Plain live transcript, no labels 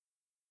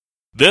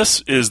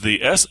This is the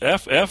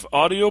SFF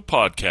Audio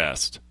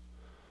Podcast.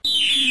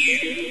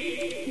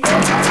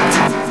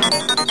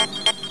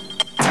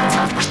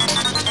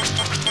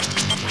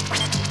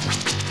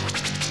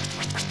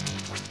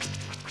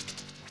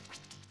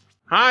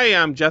 Hi,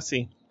 I'm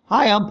Jesse.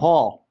 Hi, I'm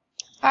Paul.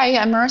 Hi,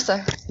 I'm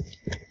Marissa.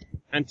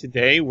 And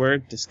today we're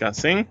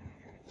discussing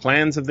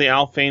Plans of the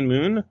Alphane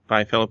Moon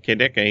by Philip K.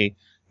 Dick, a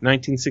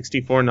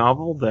 1964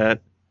 novel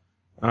that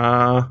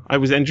I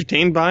was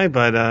entertained by,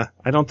 but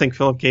I don't think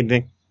Philip K.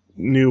 Dick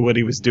knew what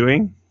he was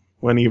doing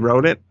when he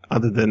wrote it,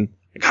 other than,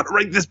 I gotta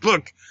write this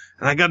book,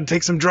 and I gotta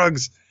take some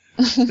drugs.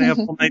 Stay up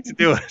all night to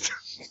do it.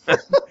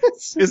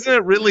 Isn't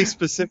it really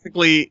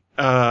specifically,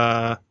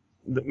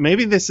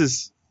 maybe this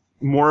is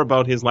more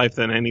about his life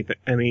than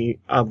any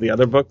of the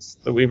other books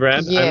that we've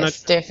read?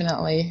 Yes,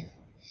 definitely.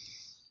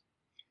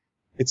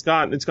 It's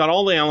got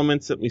all the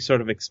elements that we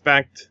sort of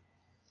expect,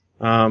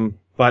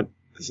 but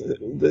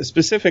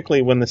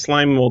specifically when the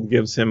slime mold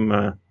gives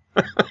him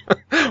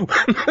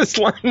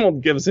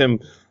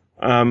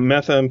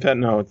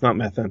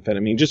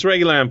methamphetamine, just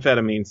regular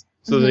amphetamines,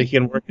 so that he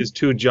can work his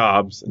two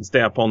jobs and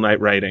stay up all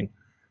night writing.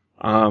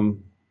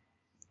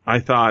 I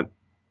thought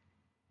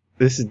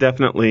this is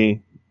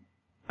definitely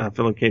a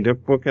Philip K.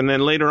 Dick book. And then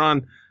later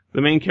on,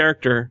 the main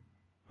character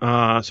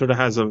sort of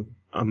has a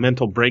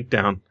mental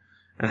breakdown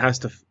and has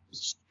to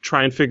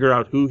try and figure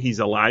out who he's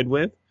allied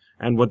with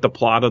and what the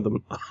plot of the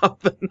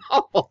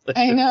novel is.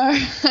 I know.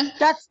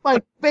 That's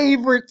my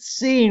favorite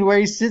scene, where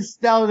he sits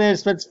down there and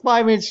spends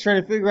 5 minutes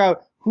trying to figure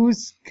out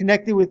who's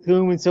connected with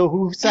whom, and so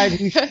whose side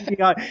he should be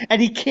on,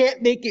 and he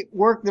can't make it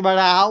work no matter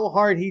how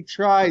hard he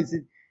tries.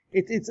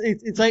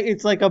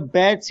 It's like a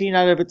bad scene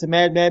out of It's a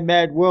Mad, Mad,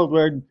 Mad World,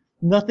 where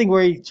nothing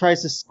where he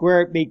tries to square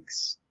it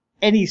makes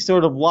any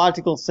sort of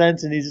logical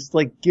sense, and he just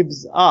like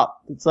gives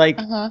up. It's like,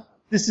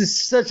 This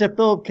is such a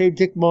Philip K.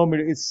 Dick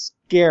moment. It's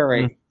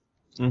scary.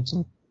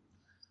 Mm-hmm.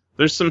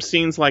 There's some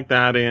scenes like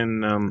that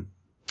in,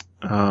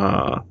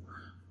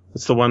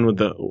 it's the one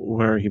with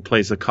where he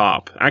plays a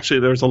cop. Actually,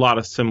 there's a lot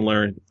of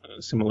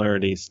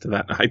similarities to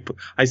that.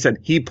 I said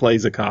he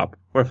plays a cop,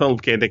 or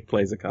Philip K. Dick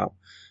plays a cop.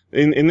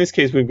 In this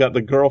case, we've got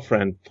the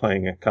girlfriend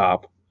playing a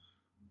cop.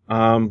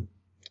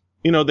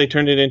 They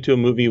turned it into a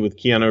movie with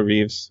Keanu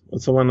Reeves.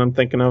 What's the one I'm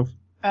thinking of?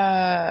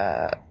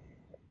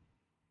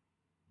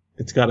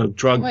 It's got a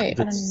drug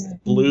that's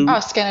blue. Oh,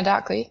 Scanner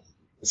Darkly.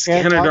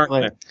 Scanner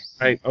Darkly.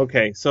 Right.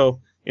 Okay.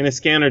 So in a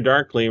Scanner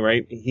Darkly,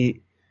 right, he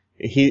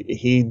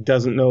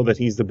doesn't know that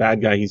he's the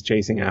bad guy he's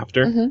chasing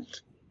after.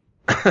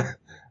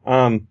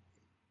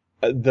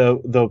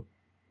 The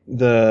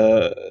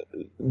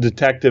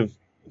detective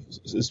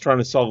is trying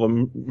to solve a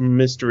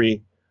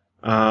mystery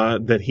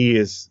that he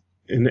is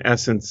in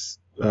essence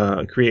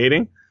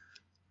creating.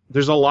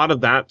 There's a lot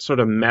of that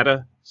sort of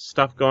meta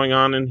stuff going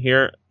on in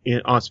here,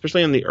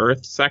 especially in the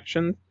Earth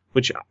section,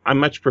 which I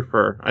much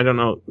prefer. I don't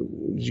know,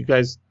 did you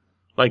guys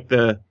like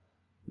the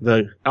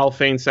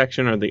Alphane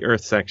section or the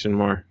Earth section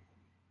more?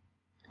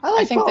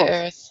 I think both. the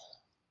Earth.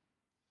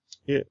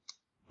 Yeah,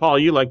 Paul,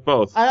 you like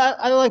both.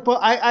 I like both.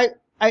 I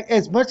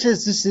as much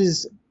as this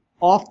is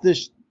off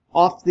the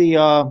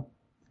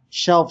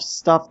shelf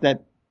stuff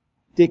that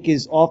Dick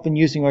is often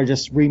using, or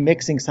just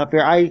remixing stuff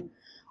here, I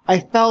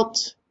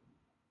felt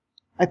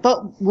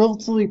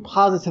relatively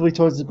positively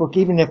towards the book,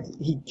 even if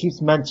he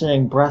keeps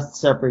mentioning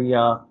breasts every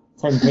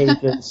 10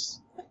 pages.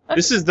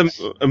 This is the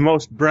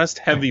most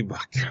breast-heavy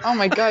book. Oh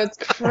my god, it's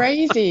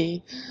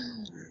crazy.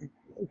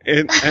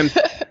 And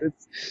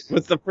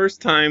it's the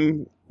first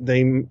time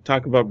they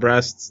talk about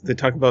breasts. They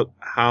talk about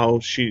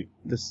how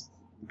this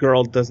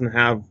girl hasn't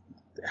had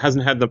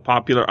the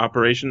popular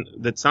operation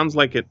that sounds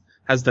like it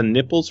has the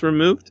nipples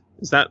removed.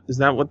 Is that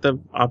what the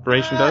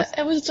operation does?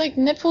 It was like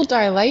nipple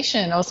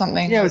dilation or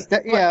something. Yeah,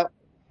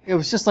 it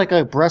was just like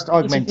a breast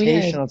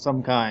augmentation of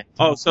some kind.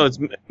 Oh, so it's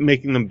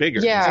making them bigger.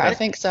 Yeah, I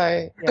think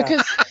so.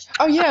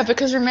 Yeah.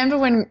 Because remember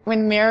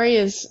when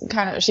Mary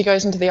she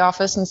goes into the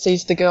office and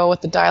sees the girl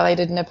with the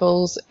dilated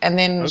nipples, and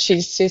then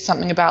she says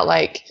something about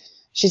like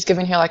she's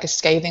giving her like a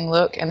scathing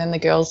look, and then the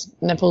girl's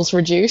nipples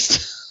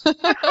reduce.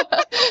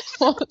 It's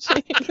so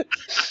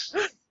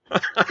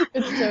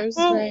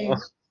strange.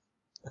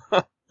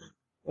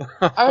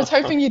 I was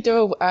hoping you'd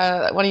do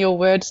one of your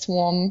word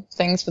swarm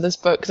things for this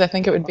book, because I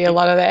think it would be a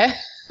lot of that.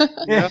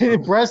 Yeah,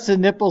 breasts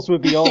and nipples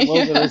would be all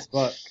over this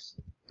book.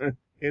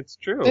 It's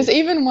true. There's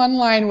even one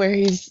line where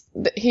he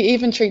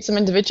even treats them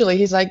individually.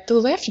 He's like, the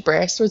left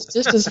breast was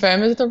just as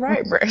firm as the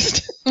right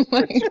breast. He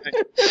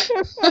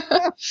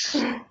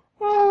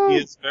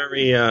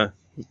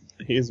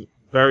is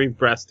very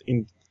breast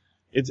in.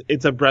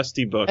 It's a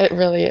breasty book. It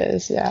really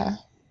is, yeah.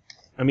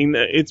 I mean,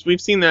 we've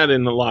seen that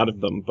in a lot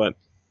of them, but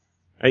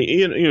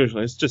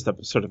usually it's just a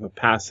sort of a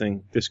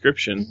passing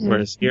description,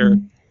 whereas here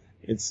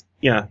it's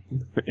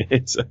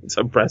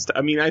a breast.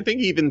 I mean, I think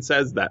he even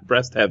says that,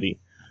 breast heavy.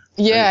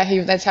 Yeah,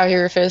 right? That's how he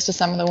refers to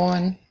some of the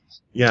women.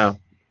 Yeah,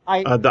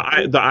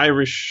 the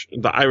Irish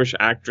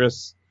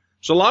actress.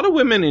 There's a lot of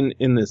women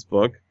in this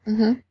book.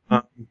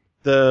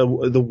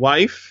 The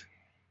wife,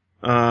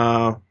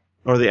 or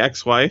the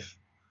ex-wife,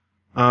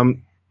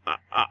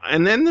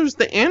 And then there's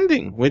the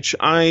ending, which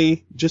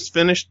I just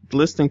finished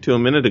listening to a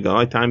minute ago.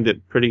 I timed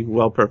it pretty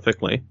well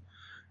perfectly.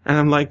 And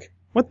I'm like,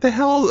 what the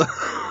hell?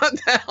 What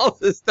the hell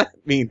does that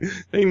mean?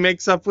 He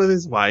makes up with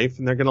his wife,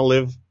 and they're going to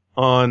live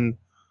on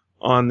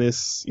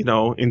this,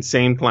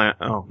 insane planet.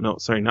 Oh, no,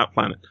 sorry, not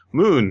planet.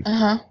 Moon.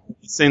 Uh-huh.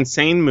 This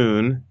insane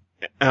moon,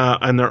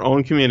 in their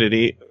own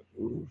community,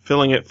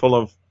 filling it full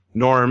of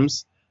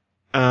norms.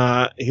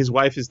 His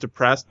wife is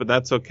depressed, but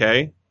that's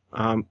okay.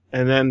 And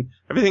then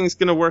everything's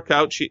going to work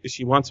out.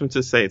 She wants him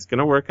to say it's going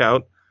to work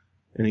out.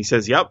 And he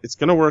says, yep, it's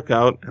going to work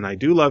out. And I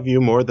do love you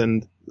more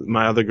than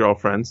my other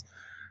girlfriends.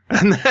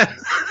 And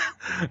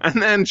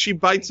then she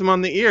bites him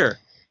on the ear,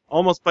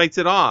 almost bites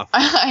it off.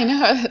 I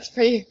know, that's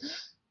pretty,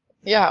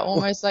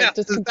 almost like. What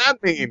does that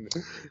mean?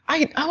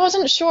 I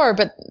wasn't sure,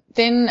 but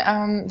then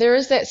there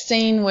is that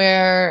scene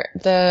where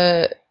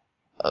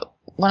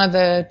one of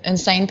the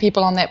insane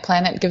people on that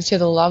planet gives her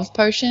the love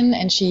potion,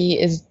 and she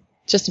is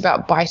just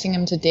about biting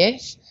him to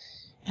death.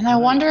 And I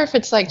wonder if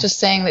it's like just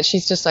saying that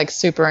she's just like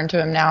super into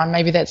him now, and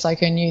maybe that's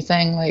like her new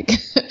thing. Like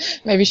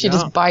maybe she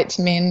just bites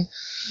men.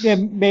 Yeah,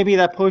 maybe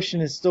that potion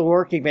is still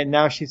working, but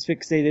now she's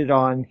fixated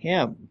on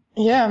him.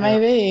 Yeah,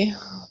 maybe.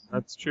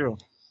 That's true.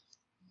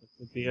 That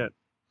could be it.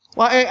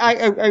 Well,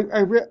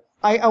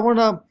 I want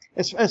to,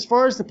 as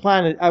far as the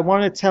planet, I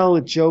want to tell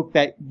a joke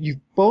that you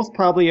both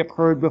probably have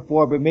heard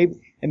before, but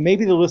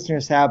maybe the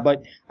listeners have.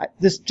 But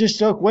this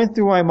joke went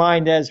through my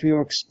mind as we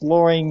were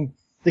exploring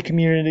the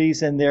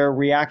communities and their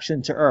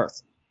reaction to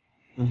Earth.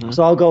 Mm-hmm.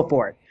 So I'll go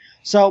for it.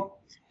 So,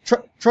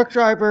 truck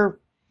driver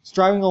is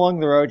driving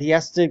along the road. He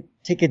has to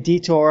take a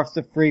detour off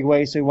the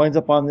freeway, so he winds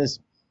up on this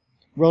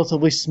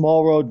relatively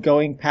small road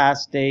going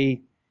past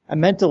a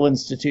mental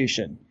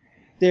institution.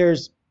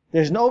 There's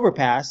an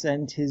overpass,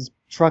 and his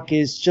truck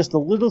is just a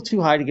little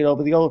too high to get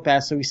over the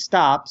overpass, so he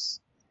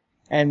stops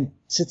and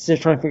sits there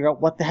trying to figure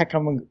out what the heck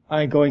am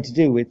I going to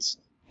do. It's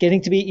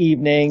getting to be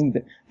evening.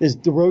 There's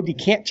the road you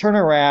can't turn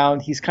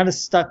around. He's kind of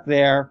stuck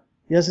there.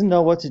 He doesn't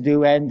know what to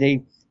do, and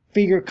a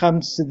figure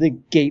comes to the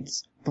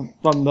gates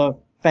from the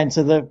fence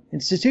of the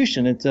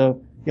institution. It's a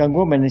young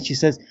woman, and she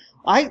says,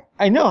 I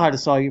know how to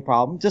solve your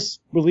problem. Just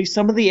release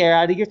some of the air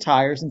out of your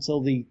tires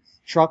until the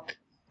truck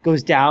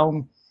goes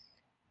down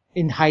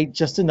in height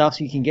just enough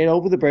so you can get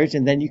over the bridge,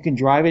 and then you can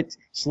drive it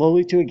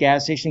slowly to a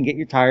gas station and get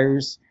your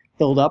tires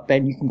filled up,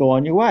 and you can go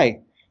on your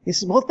way. He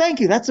says, well, thank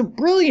you. That's a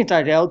brilliant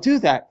idea. I'll do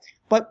that.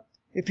 But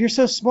if you're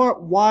so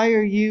smart, why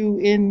are you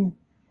in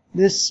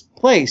this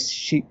place?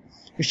 She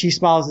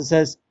smiles and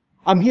says,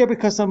 I'm here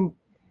because I'm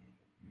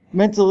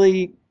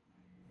mentally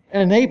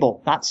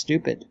unable, not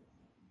stupid.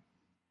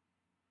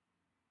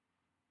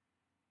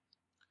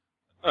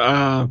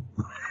 I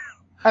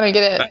don't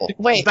get it.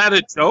 Wait. Is that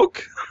a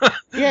joke?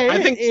 Yeah,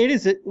 I think it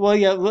is. Well,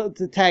 yeah,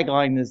 the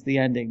tagline is the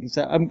ending.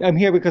 So I'm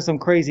here because I'm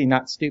crazy,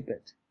 not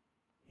stupid.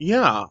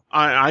 Yeah,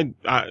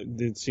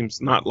 it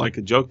seems not like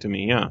a joke to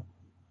me. Yeah,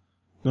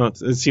 no,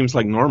 it seems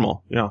like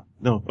normal. Yeah,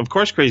 no, of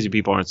course, crazy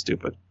people aren't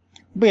stupid.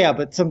 But yeah,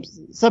 but some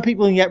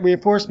people get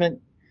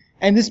reinforcement,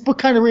 and this book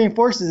kind of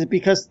reinforces it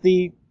because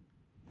the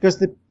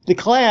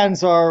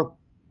clans are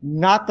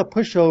not the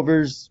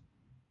pushovers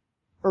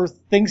Earth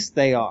thinks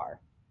they are.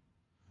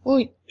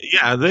 Well,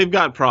 yeah, they've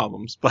got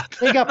problems, but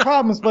they got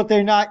problems, but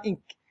they're not.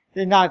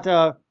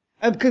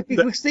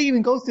 Because they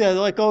even go through that.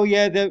 They're like, oh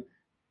yeah, they're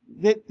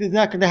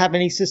not going to have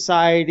any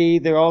society.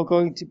 They're all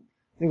going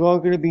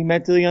to be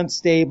mentally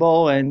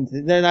unstable, and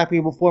they're not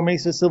going to form any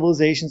sort of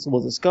civilization. So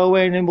we'll just go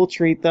in and we'll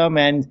treat them.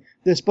 And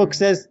this book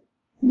says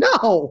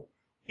no.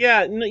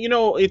 Yeah,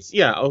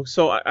 it's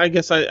So I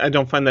guess I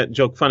don't find that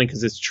joke funny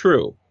because it's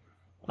true.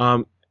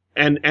 And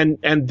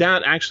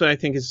that actually I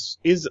think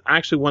is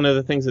actually one of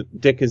the things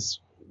that Dick is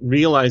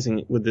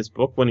realizing with this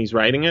book when he's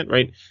writing it,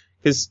 right?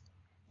 Because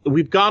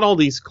we've got all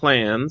these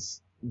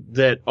clans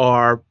that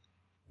are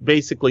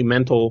basically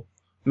mental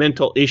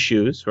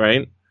issues,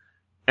 right?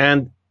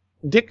 And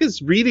Dick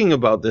is reading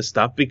about this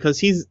stuff because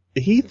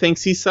he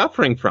thinks he's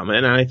suffering from it,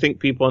 and I think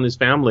people in his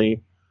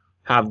family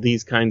have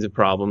these kinds of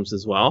problems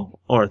as well,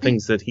 or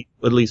things that he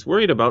at least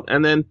worried about.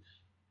 And then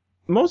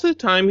most of the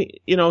time,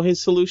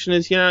 his solution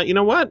is, you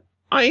know what?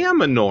 I am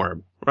a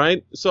norm,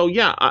 right? So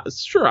yeah,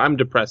 sure, I'm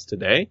depressed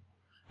today,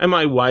 and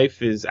my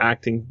wife is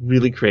acting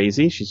really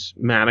crazy. She's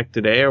manic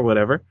today or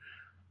whatever.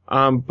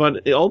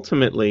 But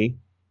ultimately,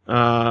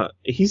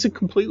 he's a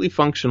completely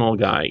functional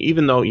guy,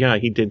 even though, yeah,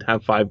 he did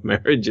have 5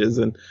 marriages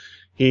and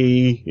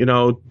he,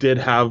 did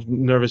have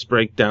nervous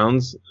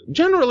breakdowns.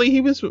 Generally,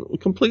 he was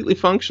completely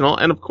functional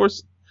and, of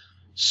course,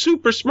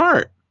 super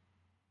smart.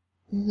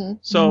 Mm-hmm.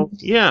 So,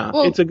 yeah,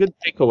 it's a good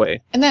takeaway.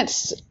 And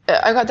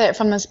I got that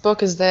from this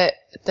book, is that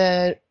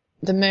the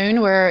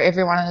moon, where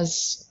everyone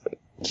is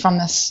from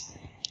this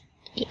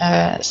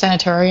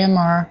sanatorium,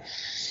 or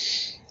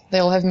they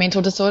all have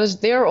mental disorders,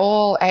 they're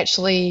all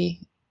actually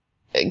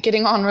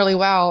getting on really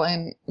well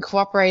and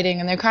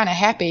cooperating, and they're kind of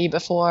happy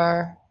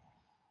before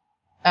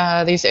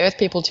these Earth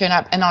people turn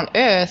up. And on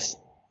Earth,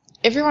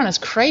 everyone is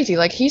crazy.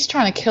 Like, he's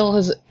trying to kill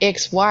his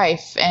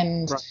ex-wife,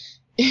 and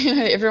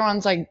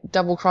everyone's like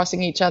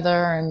double-crossing each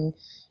other and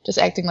just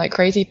acting like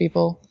crazy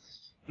people.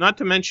 Not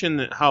to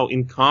mention how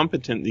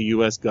incompetent the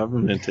U.S.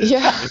 government is.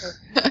 Yeah.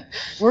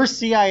 Worst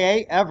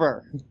CIA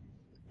ever.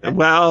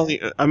 Well,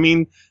 I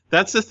mean,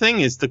 that's the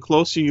thing is the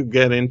closer you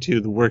get into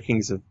the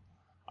workings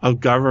of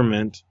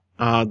government,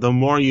 the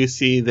more you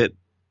see that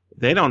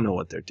they don't know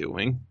what they're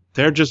doing.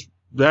 They're just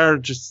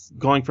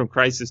going from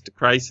crisis to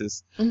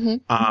crisis.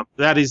 Mm-hmm.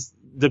 That is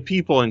the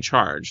people in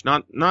charge,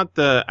 not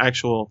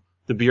the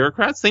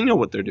bureaucrats. They know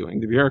what they're doing.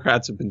 The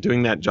bureaucrats have been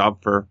doing that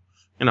job for,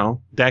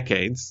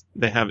 decades.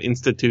 They have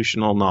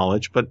institutional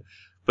knowledge, but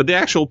the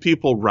actual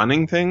people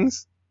running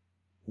things,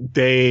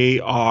 they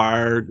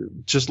are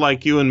just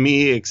like you and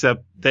me,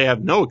 except they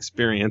have no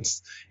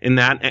experience in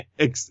that.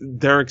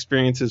 Their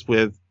experiences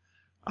with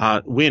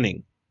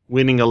winning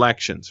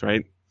elections,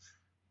 right?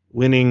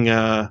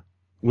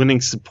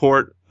 Winning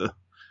support,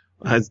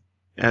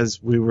 as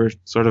we were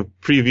sort of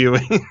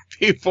previewing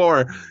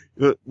before.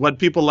 What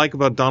people like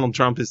about Donald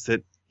Trump is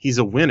that he's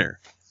a winner.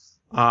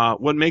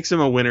 What makes him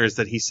a winner is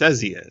that he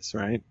says he is,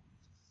 right?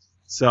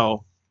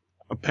 So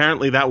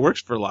apparently that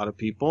works for a lot of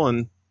people,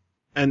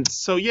 and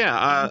so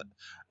yeah.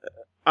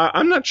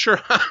 I'm not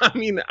sure. I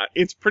mean,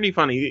 it's pretty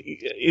funny.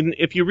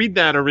 If you read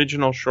that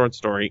original short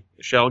story,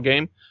 Shell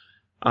Game,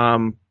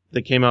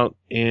 that came out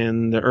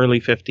in the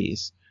early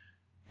 50s,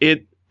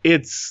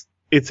 it's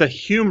a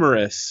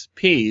humorous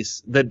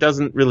piece that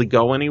doesn't really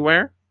go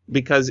anywhere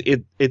because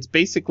it's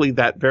basically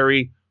that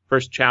very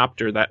first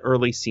chapter, that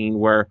early scene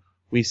where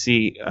we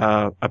see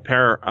a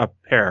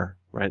pair,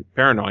 right,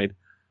 paranoid,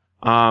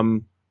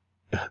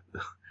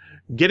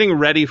 getting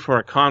ready for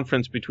a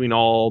conference between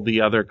all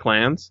the other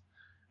clans.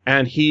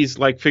 And he's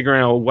like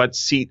figuring out what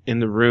seat in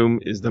the room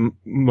is the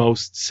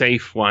most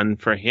safe one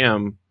for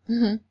him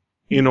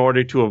in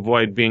order to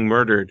avoid being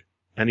murdered.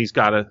 And he's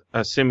got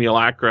a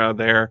simulacra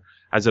there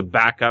as a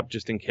backup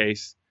just in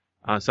case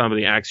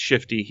somebody acts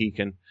shifty. He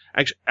can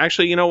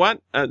actually, you know what?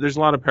 There's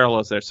a lot of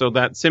parallels there. So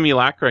that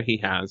simulacra he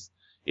has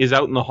is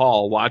out in the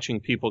hall watching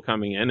people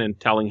coming in and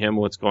telling him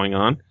what's going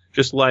on,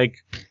 just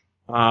like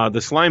the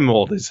slime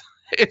mold is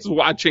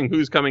watching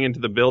who's coming into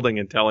the building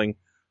and telling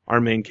our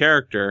main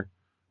character,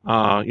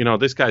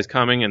 this guy's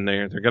coming and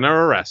they're going to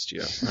arrest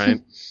you, right?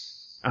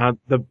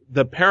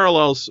 The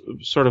parallels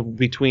sort of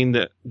between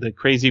the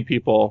crazy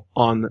people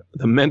on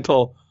the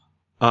mental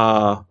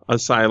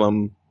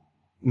asylum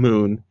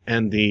moon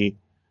and the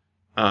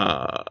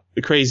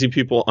crazy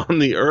people on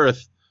the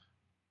Earth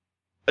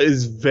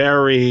is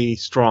very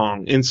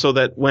strong. And so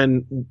that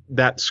when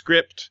that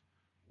script,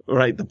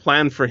 right, the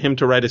plan for him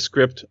to write a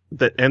script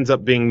that ends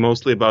up being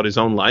mostly about his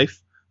own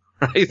life,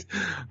 right?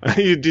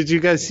 Did you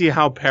guys see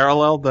how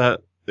parallel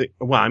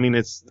well, I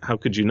mean, how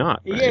could you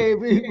not? Right? Yeah,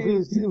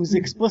 it was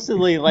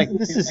explicitly like,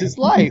 this is his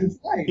life.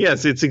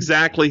 Yes, it's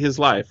exactly his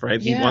life, right?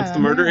 He wants to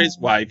murder his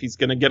wife. He's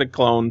going to get a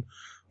clone.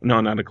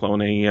 No, not a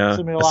clone,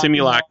 a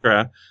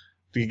simulacra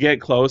to get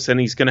close, and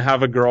he's going to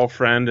have a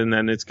girlfriend, and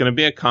then it's going to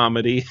be a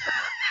comedy.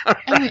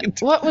 Right? And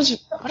what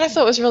I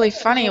thought was really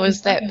funny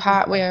was that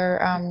part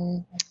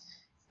where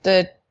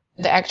the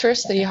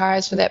actress that he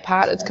hires for that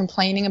part is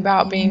complaining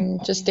about being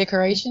just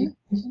decoration.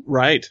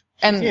 Right.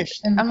 And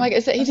I'm like,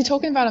 is he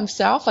talking about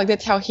himself? Like,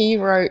 that's how he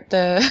wrote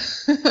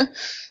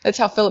that's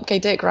how Philip K.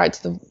 Dick writes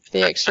the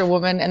extra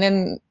woman, and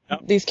then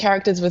these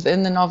characters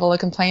within the novel are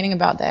complaining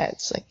about that.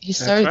 It's like, he's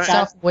so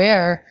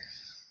self-aware.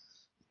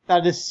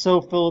 That is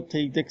so Philip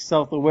K. Dick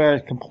self-aware,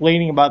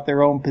 complaining about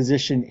their own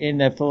position in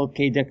a Philip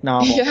K. Dick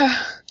novel.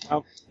 Yeah.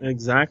 Oh,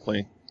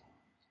 exactly.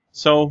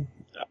 So,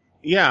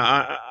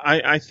 yeah,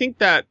 I think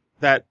that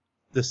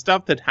the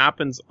stuff that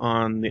happens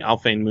on the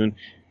Alphane moon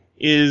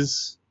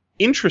is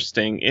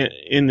interesting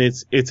in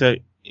it's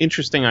a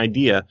interesting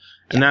idea,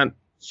 and that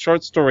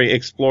short story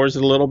explores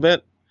it a little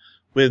bit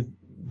with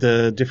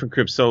the different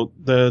groups. So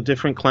the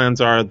different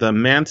clans are the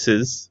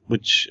Manses,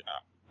 which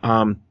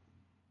I'm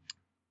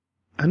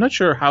not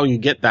sure how you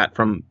get that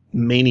from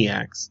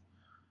maniacs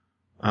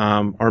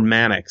or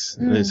manics.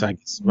 It's like,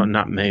 well,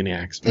 not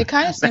maniacs. They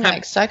kind of seem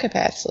like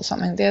psychopaths or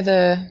something. They're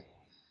the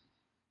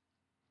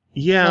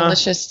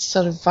malicious,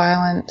 sort of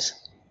violent.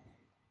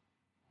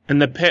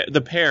 And the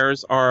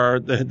pairs are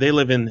they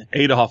live in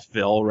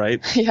Adolfville,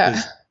 right?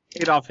 Yeah.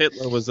 Adolf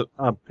Hitler was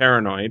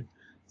paranoid.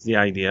 Is the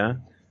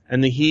idea.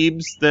 And the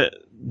Hebes, the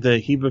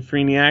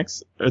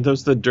Hebephreniacs, are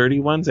those the dirty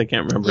ones? I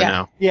can't remember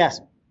now.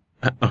 Yes.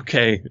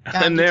 Okay.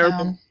 Gandhi And they're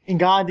Town. In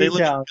Gandhi they live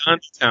Town. in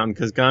Gandhi Town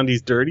because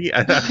Gandhi's dirty.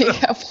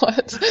 Yeah,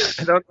 what?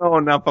 I don't know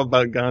enough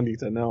about Gandhi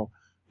to know.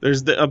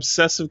 There's the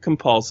obsessive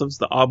compulsives,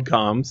 the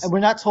obcoms. And we're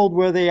not told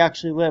where they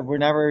actually live. We're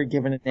never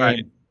given a name.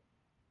 Right.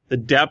 The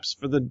Deps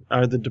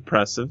are the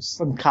depressives.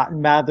 From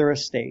Cotton Mather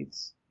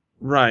Estates.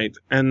 Right.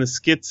 And the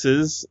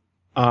Schitzes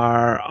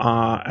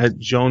are at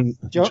Joan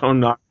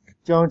d'Arc,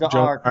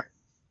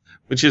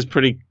 which is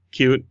pretty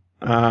cute.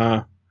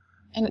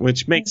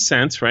 Which makes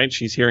sense, right?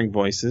 She's hearing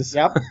voices.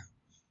 Yep.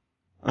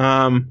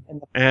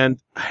 And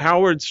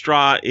Howard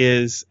Straw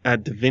is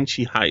at Da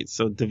Vinci Heights.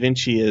 So Da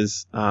Vinci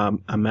is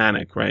a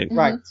manic, right?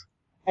 Right.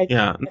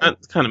 Yeah,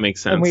 that kind of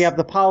makes sense. And we have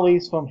the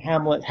Pollies from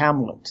Hamlet.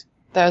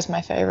 That was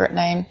my favorite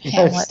name.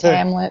 Yes,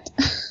 Hamlet.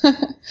 So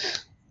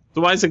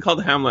why is it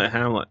called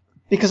Hamlet?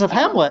 Because of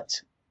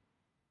Hamlet.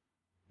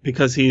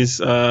 Because he's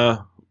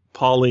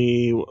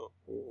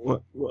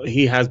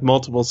he has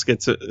multiple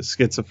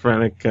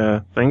schizophrenic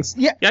things.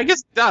 Yeah. I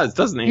guess he does,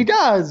 doesn't he? He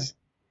does.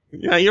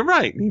 Yeah, you're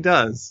right. He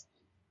does.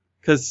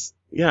 Because,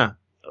 yeah.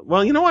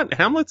 Well, you know what?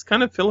 Hamlet's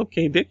kind of Philip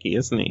K. Dicky,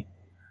 isn't he?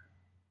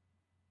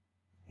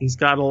 He's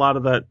got a lot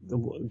of that,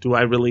 do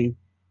I really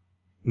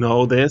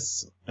know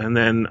this? And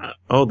then,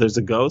 there's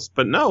a ghost.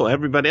 But no,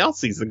 everybody else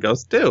sees the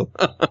ghost, too.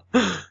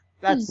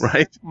 That's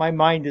right. My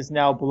mind is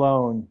now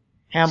blown.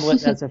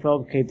 Hamlet, that's a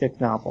Philip K. Dick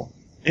novel.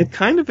 It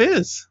kind of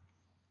is.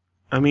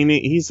 I mean,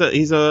 he's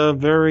a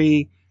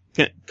very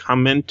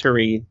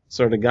commentary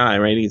sort of guy,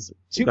 right? He's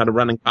got a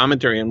running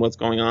commentary on what's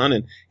going on,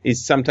 and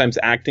he's sometimes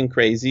acting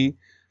crazy,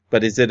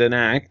 but is it an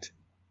act?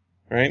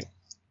 Right?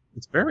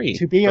 It's very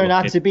to be or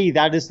not to be.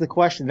 That is the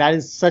question. That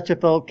is such a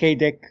Philip K.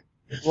 Dick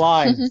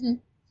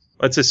line.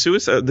 It's a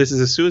suicide. This is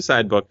a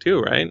suicide book too,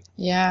 right?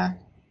 Yeah.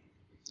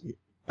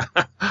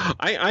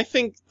 I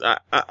think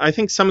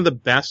some of the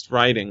best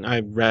writing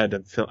I've read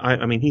of Phil.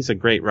 I mean, he's a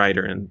great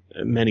writer, and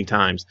many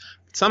times.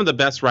 Some of the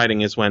best writing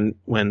is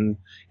when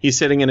he's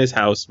sitting in his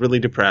house, really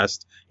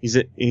depressed.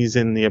 He's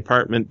in the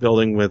apartment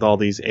building with all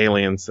these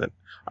aliens that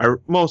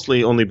are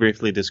mostly only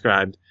briefly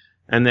described,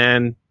 and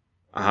then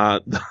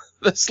the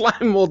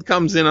slime mold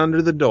comes in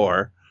under the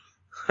door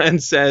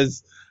and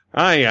says,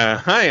 "Hi,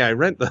 I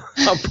rent the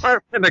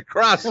apartment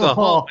across the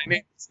hall. My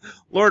name's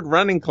Lord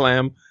Running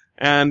Clam."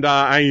 And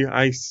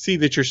I see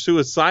that you're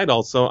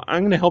suicidal, so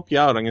I'm going to help you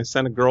out. I'm going to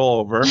send a girl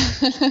over,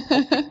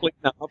 clean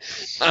up,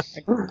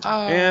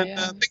 and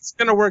things are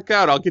going to work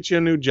out. I'll get you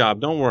a new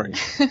job. Don't worry.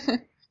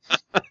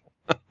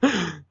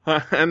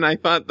 And I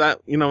thought that,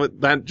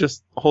 that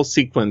just whole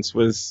sequence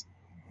was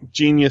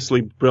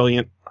geniusly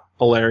brilliant,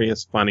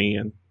 hilarious, funny,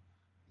 and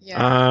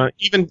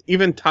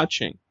even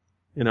touching.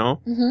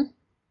 Mm-hmm.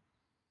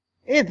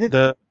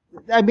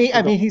 I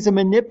mean, he's a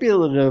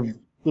manipulative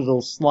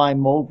little slime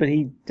mold, but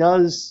he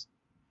does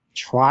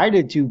try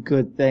to do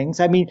good things.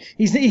 I mean,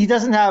 he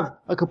doesn't have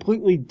a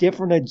completely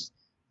different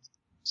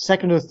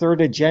second or third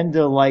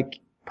agenda like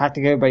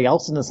practically everybody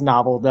else in this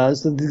novel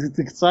does.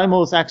 The slime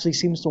mold actually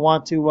seems to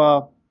want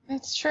to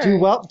that's true.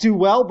 do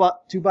well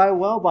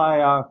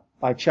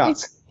by Chuck.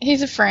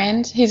 He's a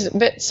friend. He's a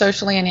bit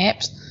socially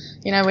inept.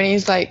 When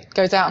he's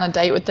goes out on a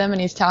date with them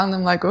and he's telling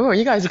them "Oh,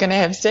 you guys are going to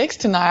have sex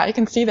tonight. I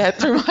can see that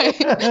through my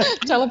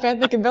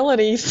telepathic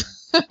abilities."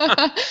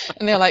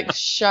 And they're like,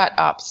 "Shut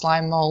up,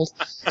 slime mold."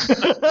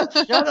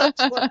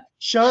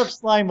 Shut up,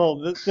 slime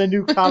mold. The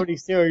new comedy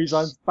series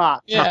on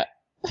Fox. Yeah.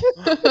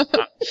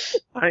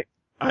 I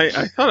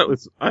thought it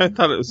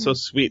was so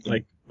sweet.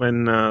 Like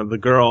when the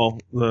girl,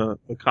 the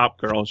cop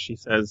girl, she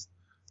says,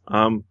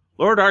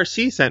 "Lord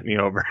R.C. sent me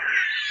over."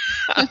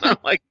 And I'm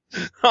like,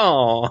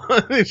 oh,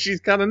 she's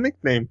got a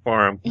nickname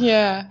for him.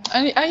 Yeah,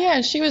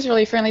 and she was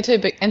really friendly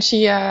too. And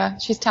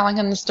she's telling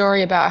him the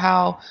story about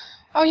how,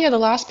 the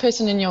last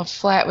person in your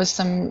flat was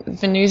some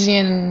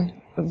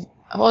Venusian, what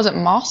was it,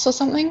 moss or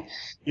something?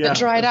 Yeah. That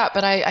dried up,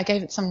 but I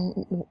gave it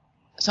some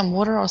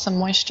water or some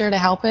moisture to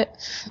help it.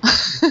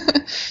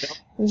 It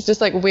was just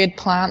like weird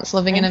plants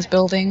living in his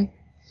building.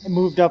 It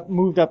moved up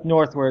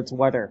north where it's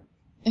wetter.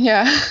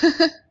 Yeah.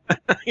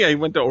 Yeah, he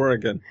went to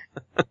Oregon.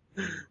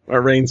 Where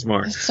it rains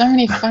more. There's so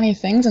many funny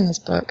things in this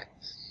book.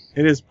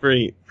 It is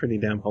pretty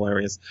damn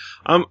hilarious.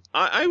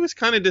 I was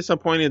kind of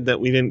disappointed that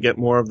we didn't get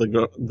more of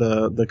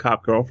the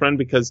cop girlfriend,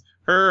 because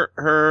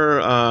her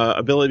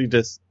ability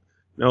to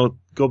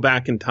go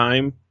back in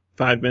time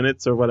 5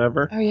 minutes or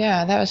whatever. Oh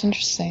yeah, that was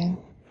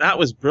interesting. That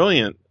was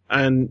brilliant,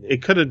 and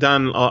it could have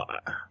done.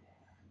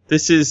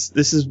 This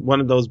is one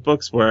of those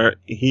books where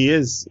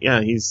he's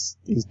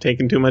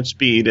taking too much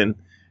speed, and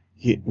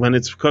when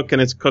it's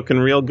cooking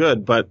real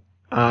good, but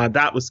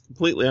that was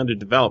completely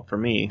underdeveloped for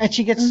me. And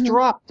she gets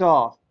dropped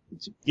off.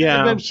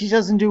 Yeah. She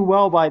doesn't do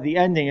well by the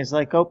ending. It's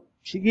like,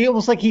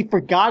 almost like he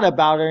forgot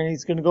about her and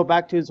he's going to go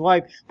back to his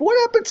wife. But what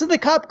happens to the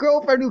cop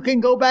girlfriend who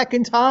can go back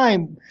in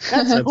time?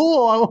 That's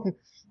cool.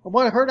 I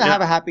want her to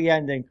have a happy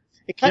ending.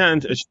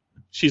 And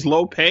she's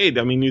low paid.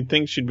 I mean, you'd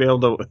think she'd be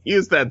able to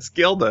use that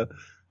skill to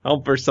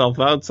help herself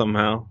out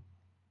somehow.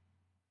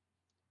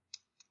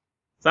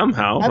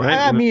 Somehow,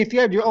 right? I mean, if you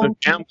had your own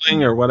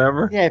gambling or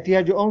whatever. Yeah, if you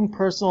had your own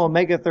personal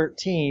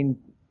Omega-13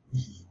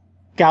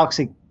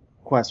 Galaxy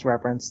Quest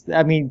reference,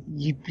 I mean,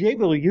 you'd be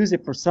able to use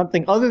it for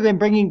something other than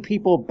bringing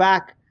people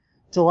back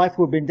to life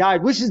who have been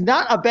died, which is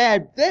not a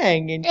bad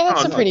thing. And yeah,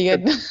 that's a pretty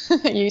good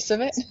use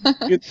of it.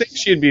 You'd think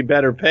she'd be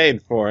better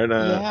paid for it.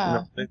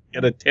 Yeah.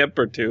 Get a tip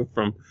or two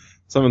from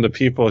some of the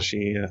people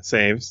she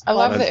saves. I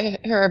love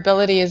that her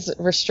ability is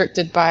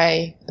restricted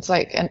by, it's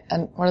like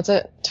what is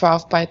it,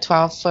 12 by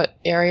 12 foot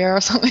area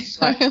or something.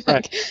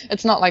 Right.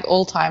 It's not like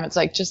all time. It's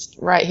like just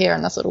right here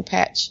in this little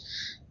patch.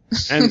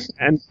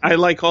 And I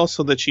like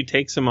also that she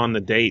takes him on the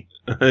date.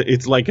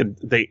 It's like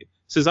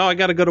says, "Oh, I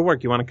got to go to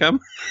work. You want to come?"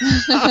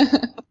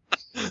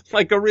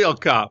 Like a real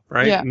cop,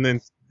 right? Yeah. And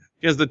then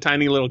he has the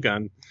tiny little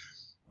gun.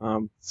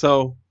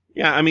 So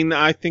yeah, I mean,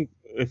 I think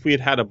if we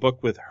had a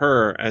book with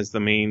her as the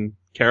main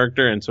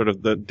character and sort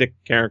of the Dick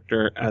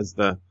character as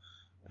the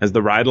as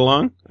the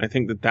ride-along. I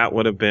think that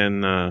would have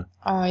been... Oh,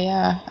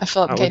 yeah. A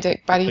Philip K.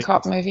 Dick buddy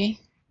cop movie.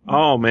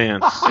 Oh,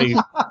 man.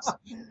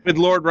 With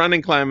Lord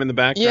Running Climb in the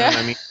background. Yeah.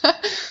 I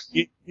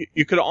mean,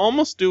 you could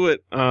almost do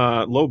it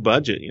low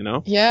budget, you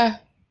know? Yeah.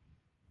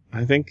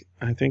 I think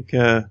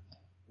it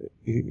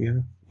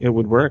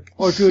would work.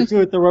 Or do it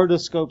the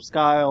rotoscope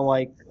style,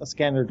 like a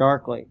Scanner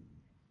Darkly.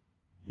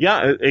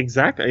 Yeah,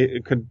 exactly.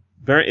 It could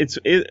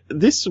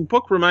this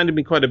book reminded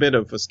me quite a bit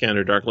of A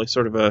Scanner Darkly,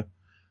 sort of a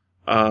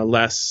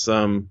less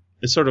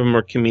it's sort of a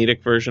more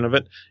comedic version of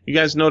it. You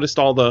guys noticed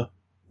all the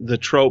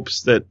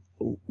tropes that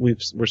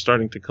we're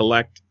starting to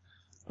collect.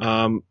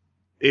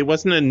 It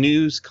wasn't a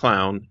news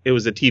clown; it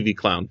was a TV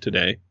clown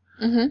today.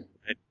 Mm-hmm.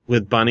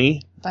 With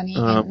Bunny. Bunny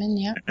Hentman,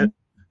 yeah.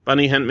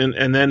 Bunny Hentman,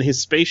 and then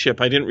his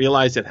spaceship. I didn't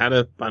realize it had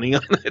a bunny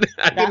on it.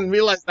 I didn't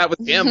realize that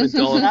was him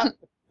until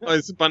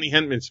it's Bunny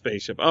Hentman's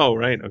spaceship. Oh,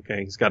 right,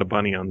 okay. He's got a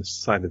bunny on the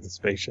side of the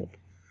spaceship.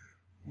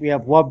 We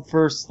have wub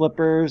fur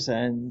slippers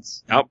and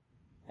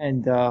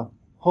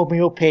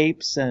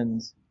homeopapes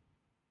and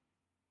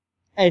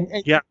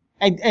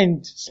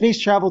space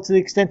travel to the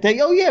extent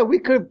that we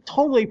could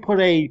totally put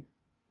a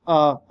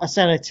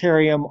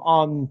sanitarium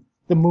on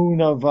the moon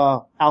of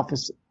a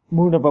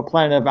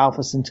planet of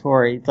Alpha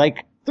Centauri.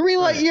 Like 3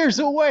 light years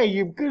away,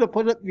 you're gonna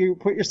put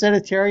your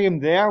sanitarium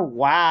there.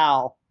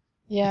 Wow.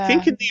 Yeah. I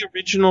think in the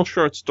original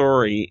short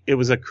story, it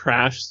was a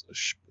crashed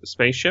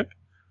spaceship.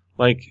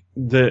 Like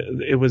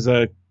it was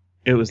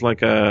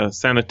like a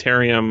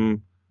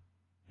sanitarium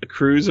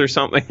cruise or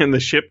something, and the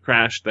ship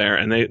crashed there,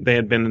 and they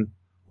had been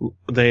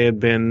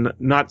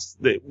not.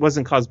 It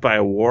wasn't caused by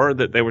a war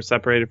that they were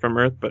separated from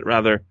Earth, but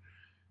rather,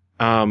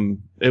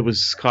 it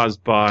was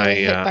caused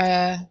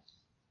by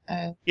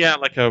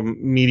like a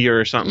meteor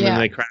or something,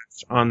 and they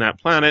crashed on that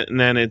planet, and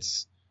then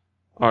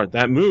or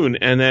that moon,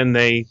 and then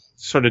they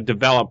sort of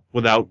develop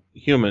without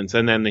humans,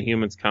 and then the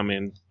humans come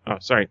in. Oh,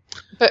 sorry,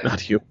 not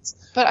humans.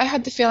 But I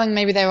had the feeling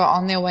maybe they were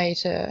on their way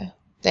to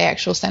the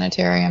actual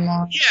sanitarium,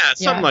 or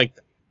something like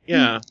that.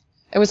 Yeah,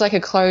 it was like a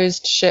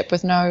closed ship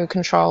with no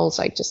controls,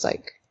 just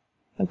like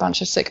a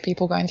bunch of sick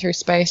people going through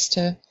space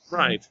to.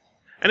 Right,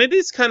 and it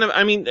is kind of.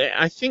 I mean,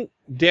 I think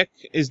Dick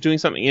is doing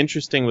something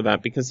interesting with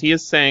that, because he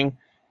is saying,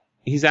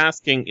 he's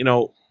asking,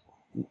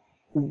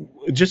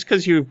 just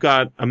because you've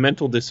got a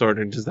mental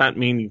disorder, does that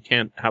mean you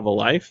can't have a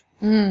life?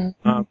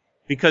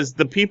 Because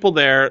the people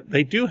there,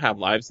 they do have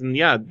lives, and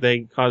they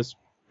cause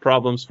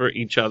problems for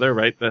each other,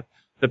 right?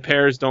 The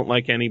pairs don't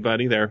like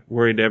anybody. They're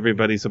worried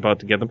everybody's about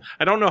to get them.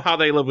 I don't know how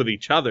they live with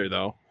each other,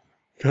 though,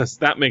 because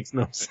that makes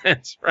no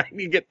sense, right?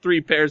 You get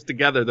 3 pairs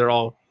together, they're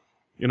all,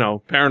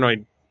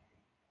 paranoid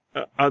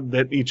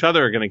that each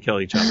other are going to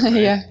kill each other.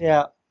 Right?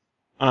 Yeah.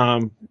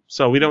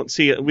 So we don't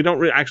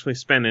actually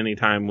spend any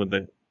time with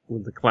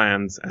the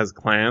clans as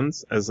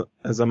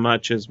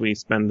much as we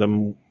spend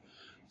them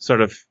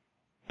sort of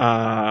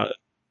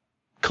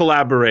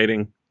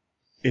collaborating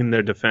in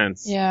their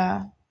defense.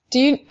 Yeah. Do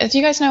you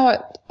guys know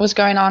what was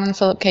going on in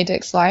Philip K.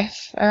 Dick's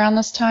life around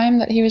this time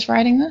that he was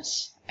writing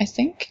this? I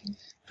think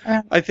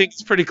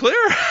it's pretty clear.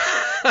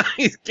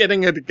 He's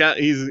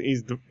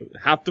he's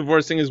half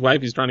divorcing his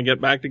wife. He's trying to get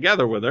back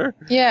together with her.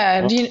 Yeah.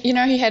 Well, do you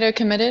know he had her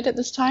committed at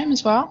this time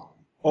as well?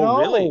 Oh, no.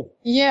 Really?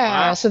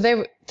 Yeah. Wow. So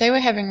they were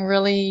having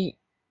really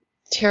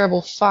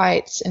terrible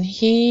fights, and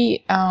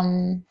he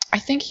I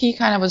think he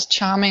kind of was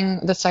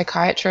charming the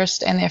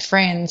psychiatrist and their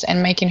friends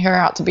and making her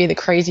out to be the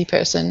crazy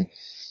person.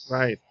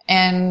 Right.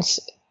 And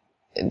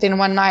then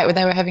one night when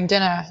they were having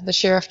dinner, the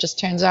sheriff just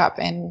turns up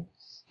and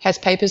has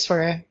papers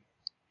for her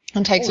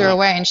and takes her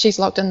away, and she's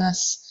locked in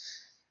this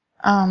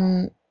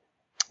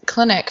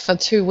clinic for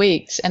 2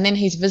 weeks, and then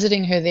he's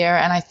visiting her there,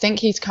 and I think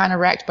he's kind of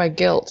racked by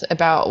guilt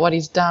about what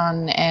he's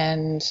done,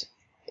 and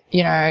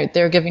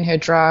they're giving her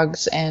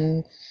drugs,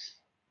 and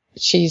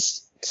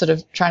she's sort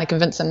of trying to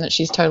convince him that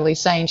she's totally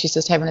sane. She's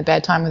just having a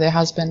bad time with her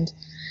husband.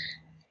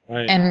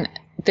 Right. And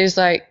there's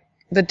the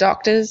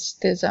doctors,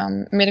 there's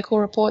medical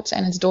reports,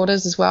 and his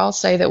daughters as well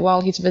say that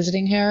while he's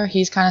visiting her,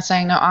 he's kind of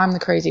saying, no, I'm the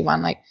crazy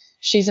one. Like,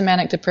 she's a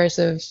manic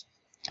depressive.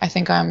 I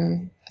think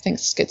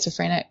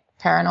schizophrenic,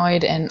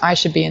 paranoid, and I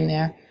should be in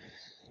there.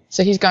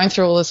 So he's going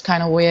through all this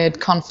kind of weird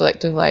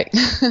conflict of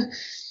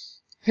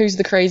who's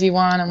the crazy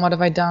one and what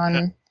have I done?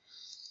 Yeah.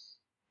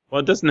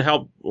 Well, it doesn't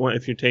help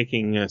if you're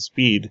taking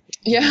speed.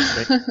 Yeah.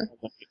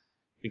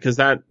 Because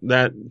that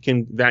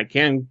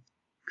can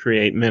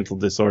create mental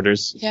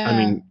disorders. Yeah. I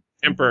mean,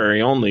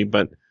 temporary only,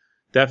 but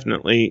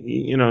definitely,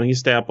 you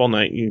stay up all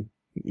night,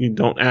 you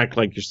don't act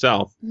like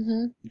yourself.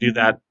 Mm-hmm. Do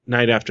that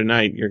night after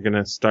night, you're going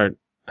to start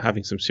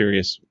having some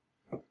serious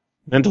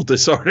mental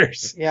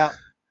disorders. Yeah.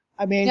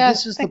 I mean, Yeah.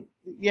 this is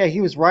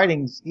he was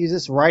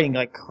just writing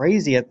like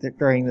crazy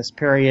during this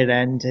period,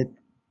 and it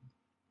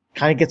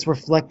kind of gets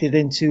reflected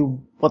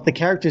into what the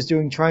character's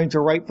doing, trying to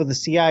write for the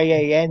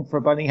CIA and for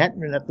Bunny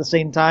Hentman at the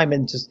same time,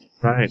 and just...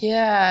 Right.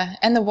 Yeah,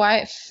 and the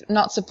wife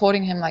not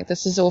supporting him,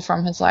 this is all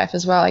from his life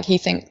as well.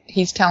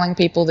 He's telling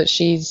people that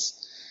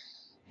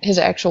his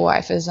actual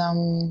wife is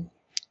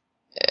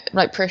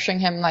like pressuring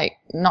him like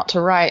not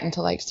to write and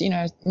to like, you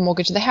know,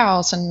 mortgage the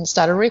house and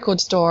start a record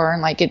store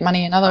and like get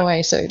money another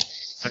way. So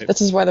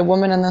this is why the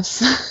woman in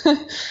this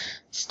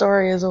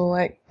story is all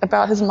like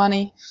about his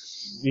money.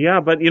 Yeah,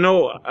 but you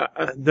know,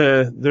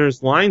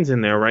 there's lines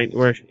in there, right,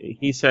 where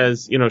he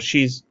says, you know,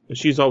 she's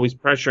always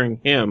pressuring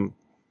him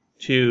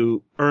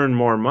to earn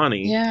more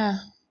money. Yeah.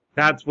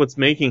 That's what's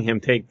making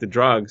him take the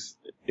drugs,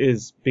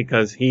 is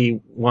because he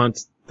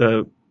wants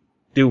to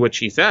do what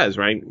she says,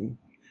 right?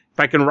 If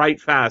I can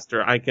write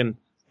faster, I can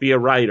be a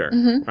writer,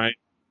 right?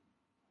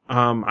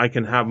 I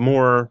can have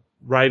more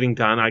writing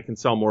done. I can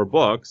sell more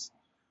books.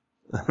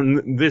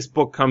 This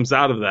book comes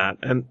out of that.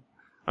 And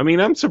I mean,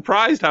 I'm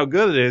surprised how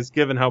good it is,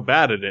 given how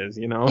bad it is,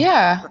 you know?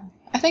 Yeah.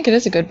 I think it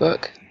is a good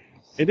book.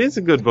 It is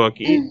a good book,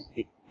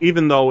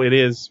 even though it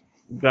is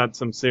got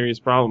some serious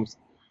problems.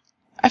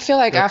 I feel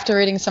like after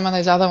reading some of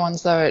those other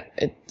ones, though,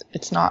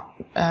 it's not,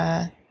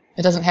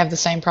 it doesn't have the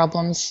same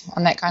problems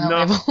on that kind of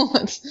level.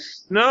 It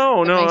makes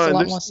a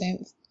lot more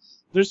sense.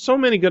 There's so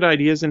many good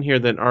ideas in here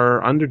that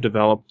are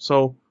underdeveloped.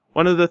 So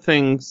one of the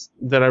things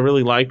that I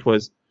really liked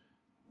was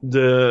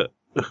the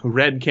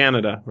Red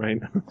Canada, right?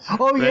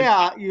 Oh,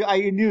 yeah.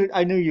 I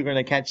knew you were going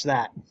to catch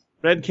that.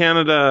 Red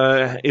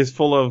Canada is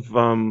full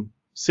of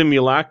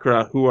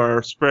simulacra who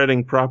are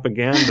spreading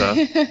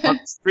propaganda on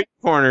street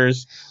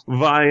corners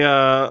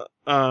via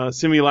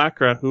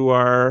simulacra who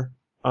are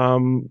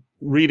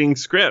reading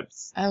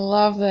scripts. I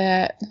love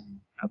that.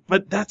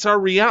 But that's our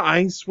reality.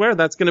 I swear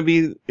that's going to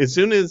be, as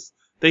soon as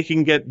they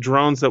can get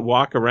drones that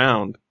walk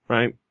around,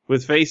 right,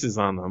 with faces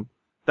on them,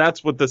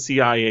 that's what the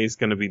CIA is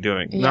going to be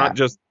doing. Yeah. Not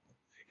just,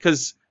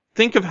 because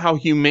think of how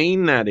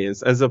humane that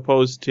is, as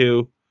opposed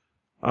to,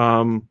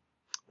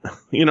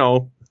 you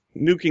know,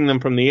 nuking them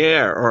from the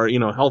air, or, you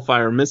know,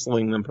 Hellfire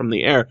missiling them from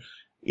the air.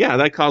 Yeah,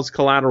 that caused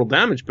collateral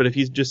damage. But if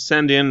you just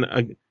send in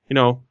a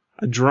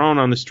drone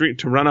on the street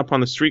to run up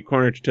on the street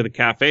corner to the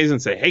cafes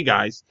and say, "Hey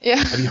guys,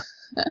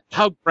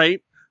 how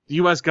great the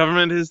U.S.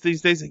 government is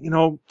these days. You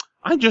know,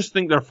 I just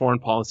think their foreign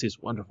policy is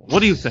wonderful. What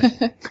do you think?"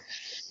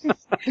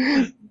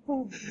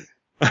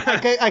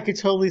 I could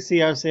totally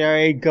see our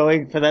CIA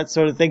going for that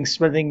sort of thing,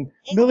 spending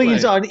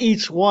millions on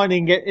each one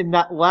and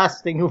not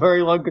lasting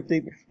very long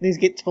because these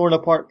get torn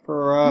apart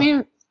for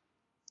the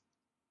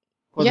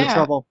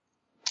trouble.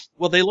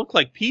 Well, they look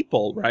like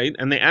people, right?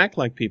 And they act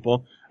like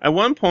people. At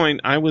one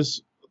point, I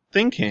was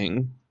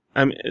thinking,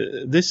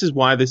 this is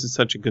why this is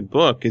such a good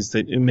book, is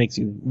that it makes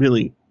you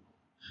really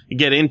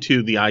get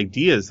into the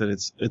ideas that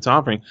it's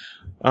offering.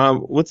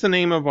 What's the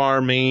name of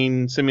our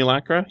main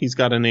simulacra? He's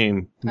got a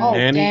name.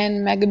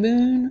 Dan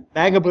Magaboom.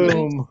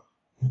 Magaboom.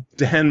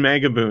 Dan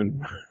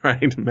Magaboom.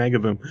 Right,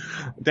 Magaboom.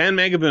 Dan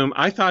Magaboom,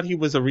 I thought he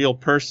was a real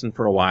person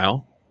for a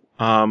while.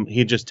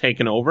 He'd just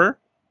taken over.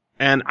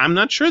 And I'm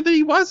not sure that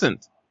he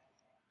wasn't.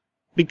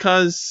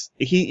 Because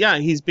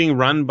he's being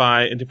run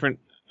by a different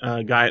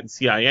guy at the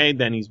CIA.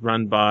 Then he's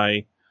run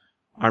by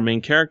our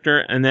main character.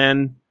 And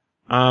then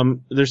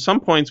there's some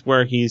points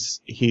where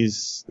he's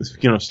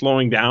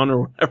slowing down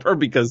or whatever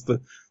because the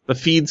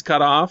feed's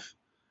cut off.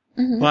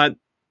 Mm-hmm. But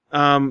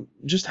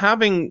just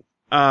having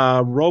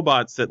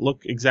robots that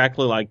look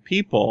exactly like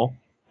people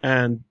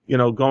and, you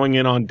know, going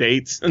in on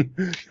dates and,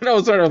 you know,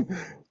 sort of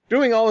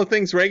doing all the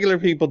things regular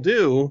people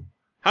do,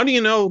 how do you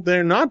know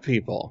they're not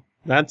people?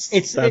 It's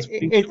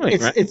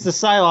the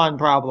Cylon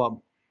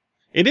problem.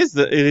 It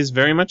is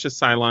very much a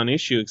Cylon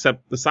issue,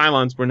 except the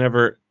Cylons were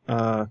never,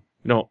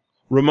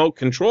 remote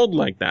controlled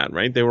like that,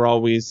 right? They were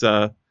always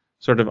sort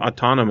of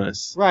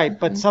autonomous. Right,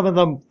 but some of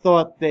them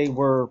thought they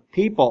were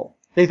people.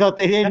 They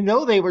didn't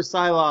know they were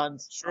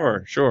Cylons.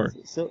 Sure.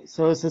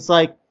 So it's just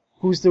like,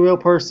 who's the real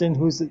person?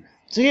 We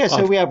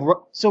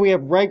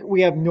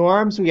have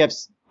norms, we have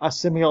a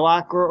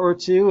simulacra or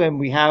two, and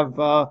we have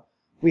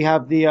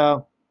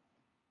the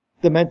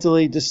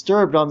mentally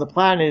disturbed on the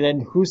planet,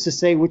 and who's to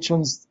say which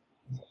ones?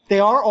 They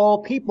are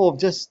all people,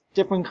 just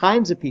different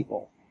kinds of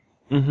people.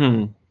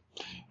 Mm-hmm.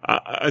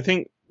 I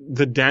think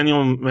the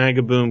Daniel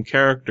Magaboom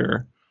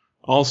character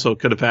also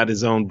could have had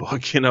his own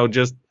book, you know,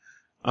 just,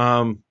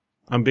 I'm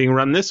being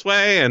run this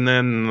way, and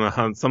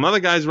then some other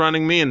guy's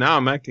running me, and now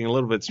I'm acting a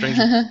little bit strange.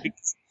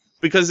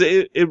 Because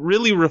it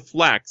really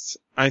reflects,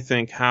 I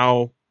think,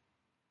 how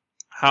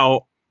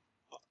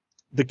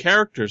the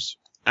characters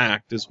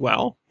act as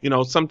well. You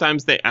know,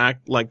 sometimes they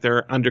act like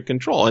they're under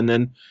control, and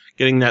then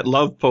getting that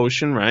love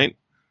potion, right?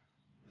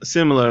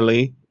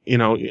 Similarly, you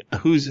know,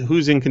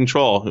 who's in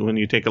control when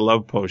you take a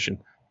love potion?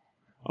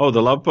 Oh,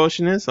 the love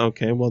potion is?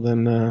 Okay, well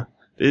then,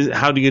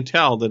 how do you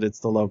tell that it's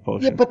the love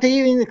potion? Yeah, but they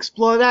even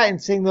explore that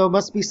and saying there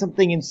must be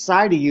something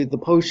inside of you. The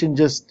potion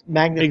just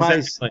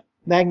magnifies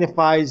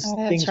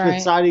things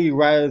inside of you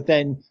rather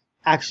than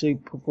actually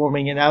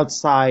performing an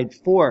outside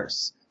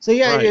force. So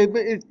yeah,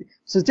 right.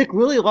 So Dick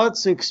really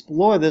loves to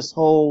explore this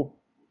whole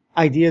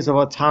ideas of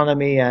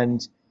autonomy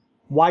and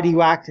why do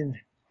you act and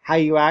how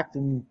you act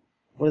and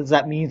what does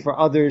that mean for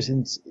others,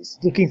 and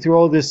looking through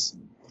all these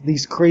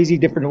crazy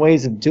different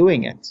ways of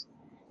doing it.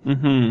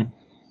 Mm-hmm.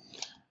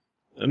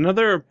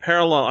 Another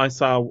parallel I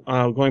saw,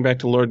 going back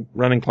to Lord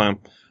Running Clam,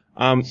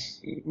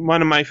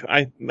 One of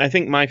I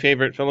think my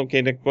favorite Philip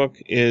K. Dick book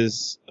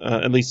is,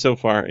 at least so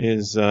far,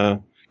 is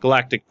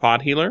Galactic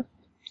Pod Healer.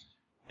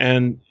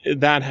 And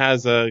that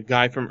has a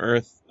guy from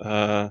Earth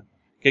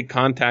get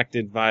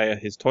contacted via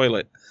his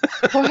toilet.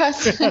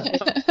 What?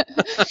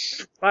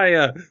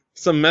 By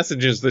some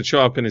messages that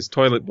show up in his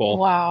toilet bowl.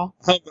 Wow.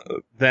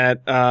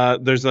 That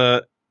there's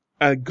a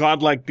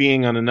godlike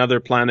being on another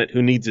planet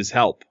who needs his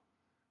help.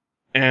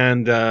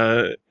 And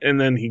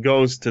then he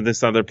goes to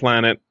this other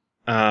planet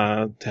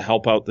to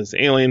help out this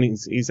alien.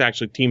 He's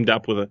actually teamed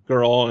up with a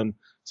girl and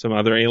some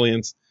other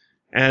aliens.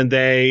 And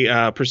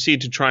they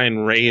proceed to try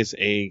and raise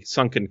a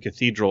sunken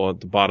cathedral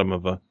at the bottom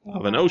of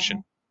an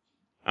ocean.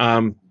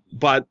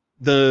 But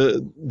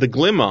the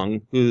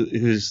Glimung,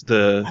 who's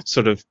the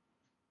sort of,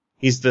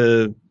 he's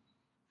the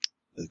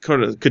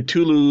kind of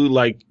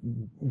Cthulhu-like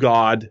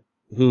god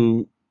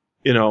who,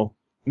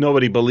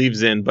 nobody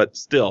believes in, but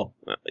still,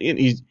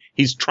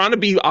 he's trying to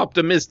be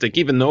optimistic,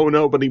 even though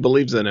nobody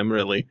believes in him,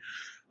 really.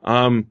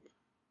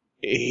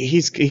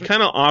 He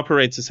kind of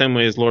operates the same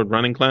way as Lord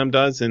Running Clam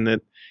does, in that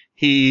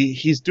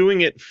he's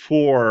doing it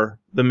for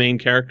the main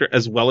character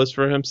as well as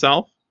for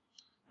himself,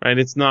 right?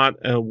 It's not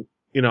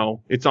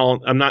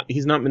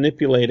he's not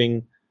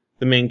manipulating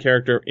the main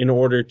character in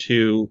order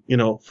to,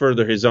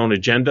 further his own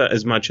agenda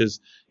as much as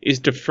is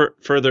to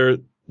further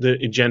the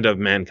agenda of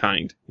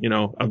mankind,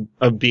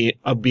 of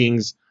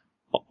beings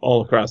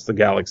all across the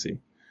galaxy.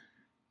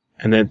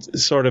 And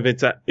it's sort of,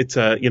 it's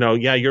a,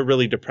 you're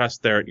really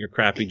depressed there at your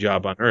crappy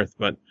job on Earth,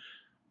 but,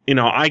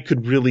 I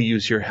could really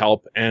use your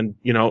help. And,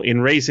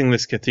 in raising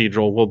this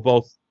cathedral, we'll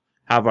both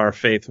have our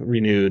faith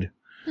renewed,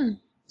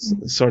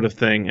 sort of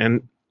thing.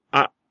 And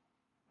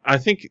I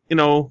think,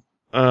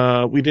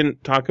 we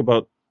didn't talk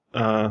about,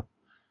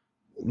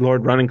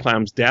 Lord Running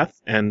Clam's death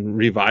and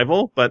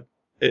revival, but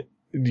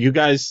you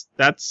guys,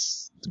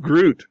 that's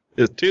Groot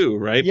too,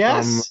 right?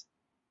 Yes.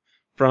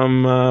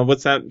 From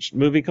what's that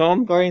movie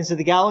called? Guardians of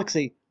the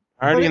Galaxy.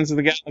 Guardians of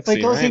the Galaxy. But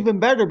it goes right? even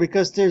better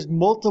because there's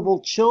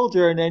multiple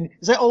children, and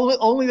it's like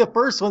only the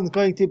first one's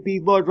going to be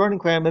Lord Running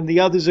Clam, and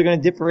the others are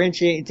going to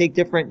differentiate and take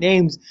different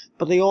names,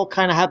 but they all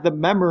kind of have the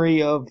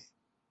memory of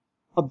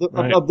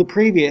the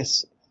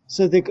previous.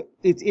 So it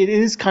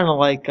is kind of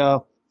like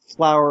a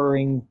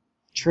flowering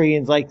tree,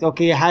 and it's like,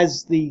 okay, it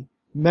has the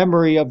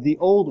memory of the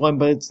old one,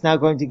 but it's now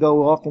going to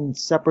go off in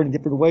separate and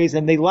different ways,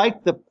 and they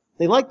like the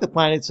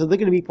planet, so they're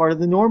going to be part of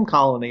the Norm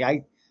colony.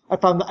 I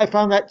found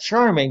that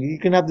charming. You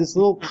can have this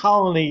little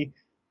colony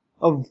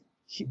of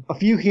a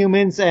few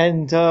humans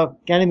and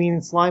Ganymede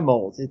and slime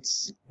mold.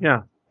 It's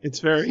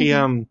very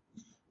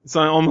it's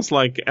almost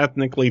like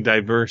ethnically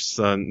diverse,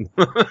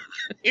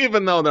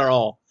 even though they're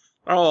all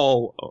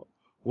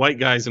white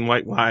guys and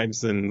white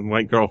wives and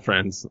white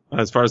girlfriends,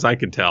 as far as I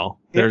could tell.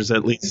 There's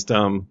at least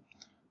some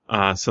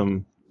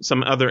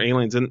other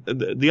aliens, and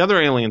the other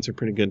aliens are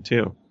pretty good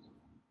too.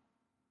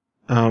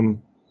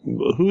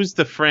 Who's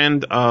the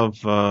friend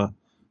of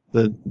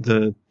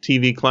the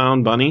TV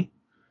clown Bunny?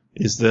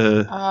 Is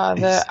the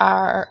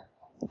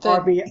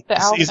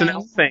RBX. He's an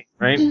Alphane,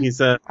 right? He's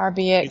a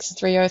RBX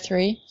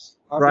 303.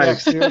 Right.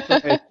 RBX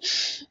 303.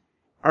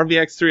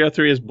 RBX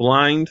 303 is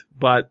blind,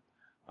 but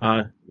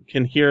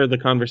can hear the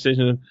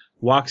conversation.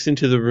 Walks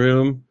into the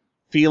room,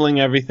 feeling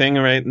everything,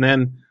 right, and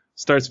then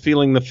starts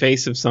feeling the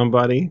face of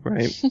somebody,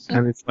 right?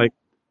 And it's like,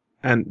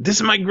 and this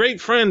is my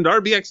great friend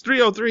RBX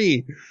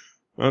 303.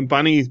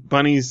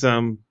 Bunny's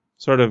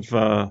sort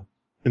of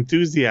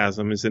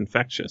enthusiasm is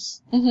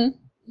infectious. Mm-hmm.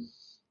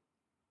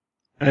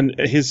 And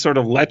his sort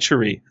of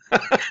lechery.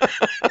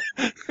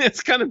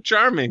 It's kind of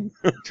charming.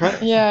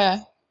 Yeah.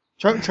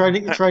 Trying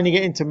to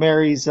get into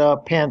Mary's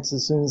pants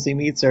as soon as he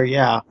meets her.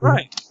 Yeah.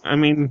 Right. I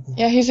mean.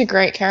 Yeah, he's a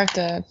great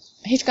character.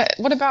 He's got.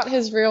 What about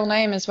his real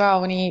name as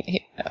well? When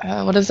he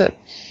what is it?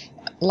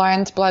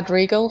 Lion's Blood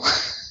Regal.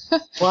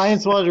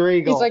 Lion's Blood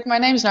Regal. He's like, my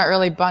name's not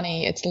really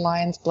Bunny. It's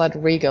Lion's Blood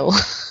Regal.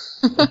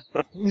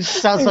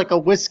 Sounds like a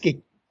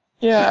whiskey.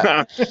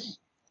 Yeah.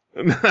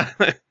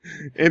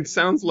 It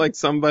sounds like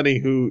somebody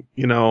who,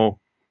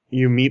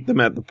 you meet them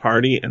at the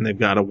party and they've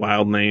got a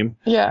wild name.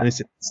 Yeah. And they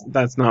say,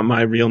 that's not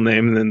my real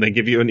name. And then they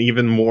give you an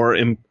even more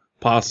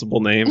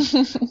impossible name.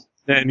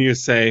 Then you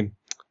say,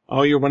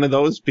 oh, you're one of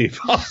those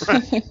people.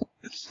 Right?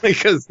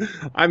 Because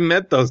I've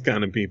met those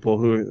kind of people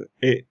who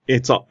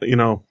it's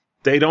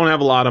they don't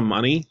have a lot of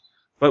money,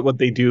 but what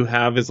they do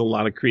have is a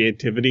lot of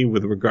creativity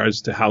with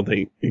regards to how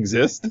they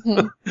exist.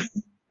 Mm-hmm.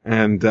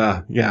 And,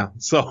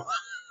 so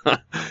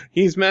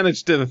he's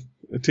managed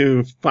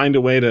to find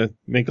a way to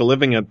make a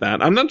living at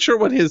that. I'm not sure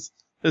what his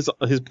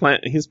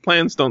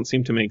plans don't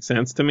seem to make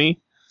sense to me.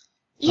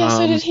 Yeah,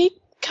 so did he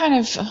kind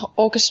of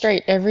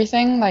orchestrate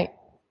everything? Like,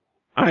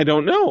 I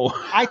don't know.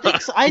 I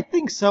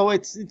think so.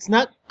 It's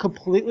not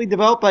completely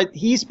developed, but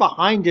he's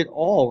behind it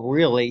all,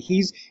 really. He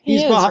is,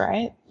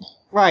 right?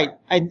 Right.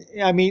 And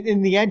I mean,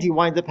 in the end, he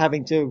winds up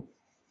having to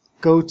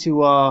go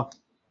to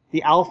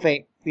the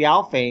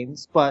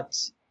Alphanes, but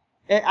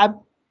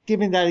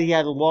given that he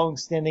had a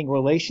long-standing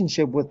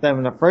relationship with them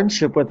and a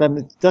friendship with them,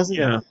 it doesn't.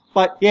 Yeah.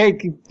 But yeah,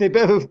 they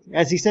both,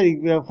 as he said,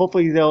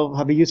 hopefully they'll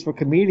have a use for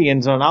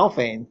comedians on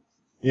Alphane.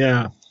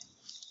 Yeah.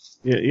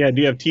 Yeah.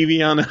 Do you have TV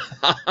on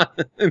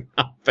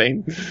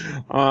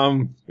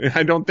Alphane?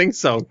 I don't think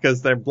so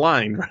because they're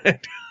blind,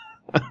 right?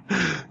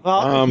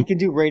 Well, you can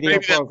do radio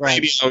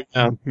programs.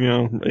 Radio,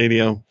 yeah,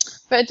 radio.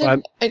 But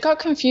it got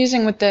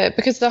confusing with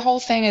because the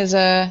whole thing is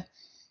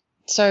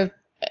it's a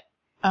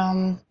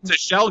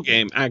shell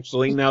game,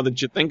 actually. Now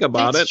that you think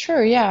about it's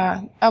true,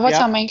 yeah. What's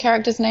our main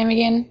character's name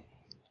again?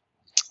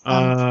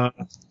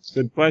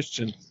 Good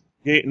question.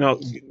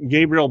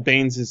 Gabriel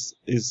Baines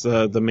is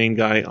the main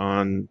guy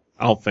on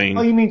Alphane.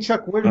 Oh, you mean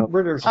Chuck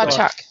Ritter's? Oh,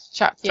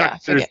 Chuck. Yeah, I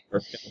forget.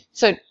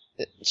 So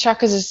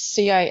Chuck is a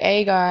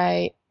CIA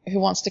guy who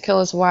wants to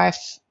kill his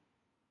wife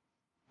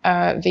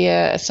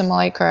via a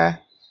simulacra,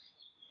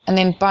 and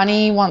then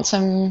Bunny wants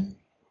him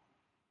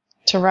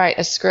to write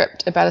a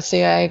script about a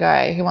CIA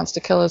guy who wants to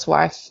kill his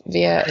wife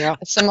via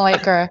a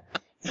simulacra,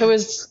 who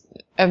is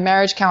a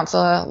marriage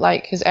counselor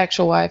like his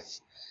actual wife.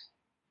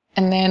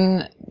 And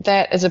then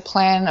that is a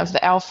plan of the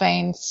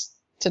Alphanes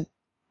to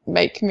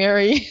make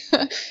Mary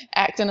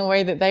act in a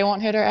way that they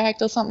want her to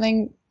act or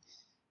something.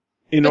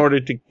 In order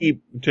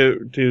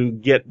to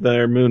get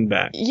their moon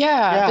back.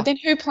 Yeah, but then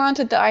who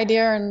planted the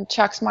idea in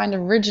Chuck's mind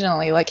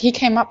originally? Like, he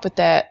came up with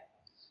that.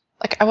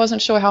 Like, I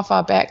wasn't sure how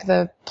far back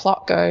the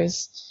plot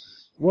goes.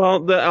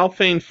 Well, the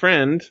Alphane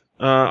friend,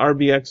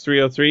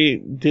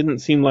 RBX303, didn't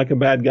seem like a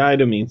bad guy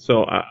to me,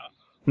 so I'm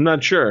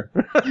not sure.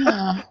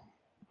 Yeah.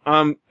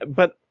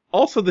 But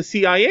also the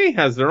CIA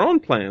has their own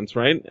plans,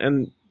 right?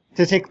 And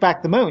to take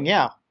back the moon,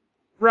 yeah.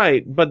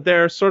 Right, but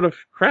they're sort of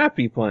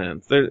crappy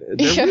plans. They're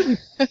really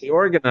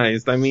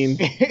organized. I mean,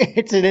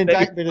 it's an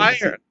indictment.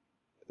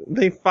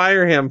 They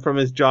fire him from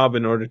his job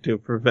in order to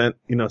prevent,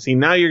 see,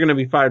 now you're going to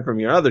be fired from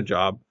your other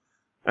job.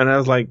 And I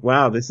was like,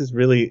 wow, this is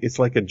really, it's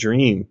like a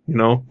dream,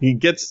 He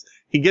gets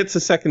a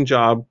second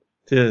job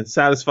to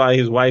satisfy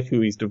his wife who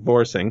he's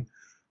divorcing.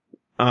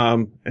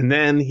 And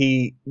then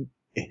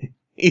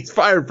he's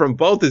fired from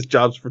both his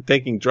jobs for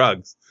taking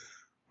drugs,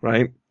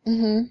 right?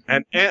 Mm-hmm.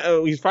 And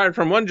he's fired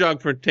from one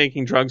job for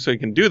taking drugs so he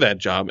can do that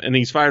job, and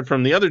he's fired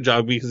from the other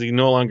job because he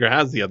no longer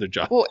has the other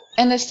job. Well,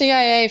 and the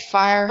CIA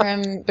fire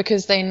him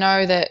because they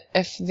know that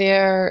if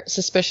their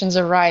suspicions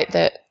are right,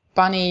 that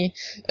Bunny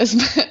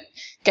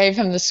gave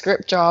him the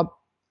script job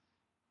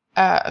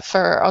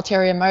for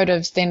ulterior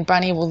motives, then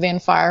Bunny will then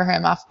fire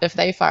him if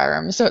they fire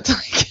him. So it's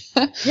like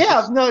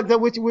yeah, no,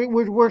 which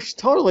works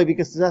totally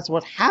because that's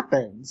what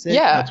happens.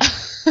 Yeah.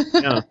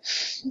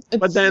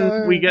 But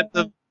then we get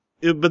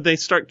but they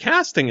start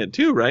casting it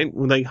too, right?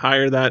 When they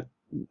hire the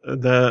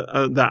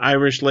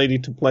Irish lady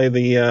to play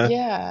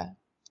the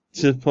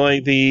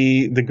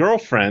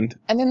girlfriend,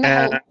 and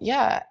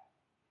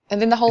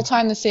then the whole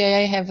time the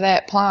CIA have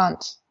that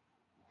plant.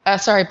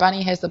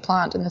 Bunny has the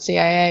plant in the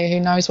CIA who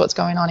knows what's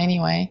going on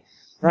anyway.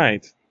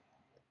 Right.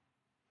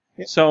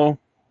 So,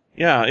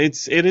 yeah,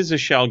 it is a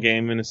shell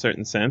game in a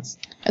certain sense.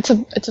 It's a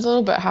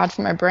little bit hard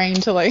for my brain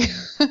to like.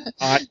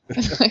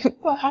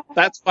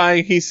 That's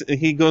why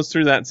he goes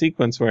through that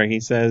sequence where he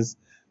says,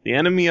 "The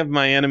enemy of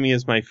my enemy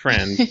is my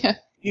friend." Yeah.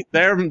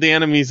 They're the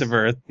enemies of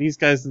Earth. These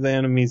guys are the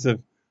enemies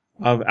of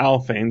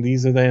Alphane.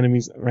 These are the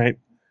enemies, right?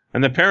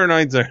 And the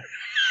paranoids are.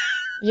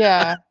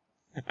 Yeah.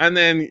 And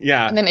then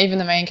even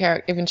the main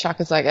character, even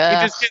Chuck is like,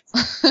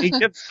 he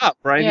gives up,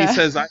 right? Yeah. He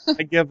says, I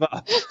give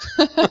up.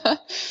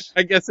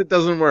 I guess it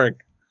doesn't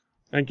work.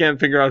 I can't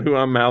figure out who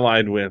I'm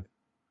allied with.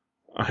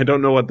 I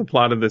don't know what the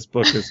plot of this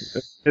book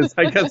is.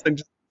 I guess I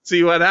just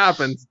see what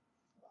happens.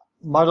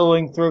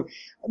 Muddling through.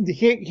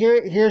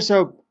 Here's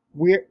a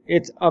weird,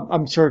 it's,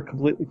 I'm sure,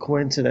 completely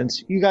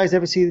coincidence. You guys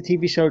ever see the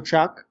TV show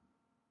Chuck?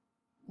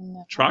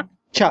 No.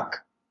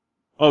 Chuck.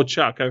 Oh,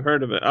 Chuck. I've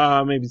heard of it.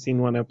 Maybe seen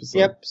one episode.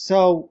 Yep.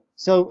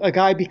 So a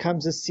guy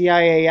becomes a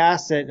CIA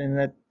asset and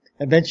that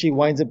eventually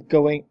winds up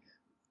going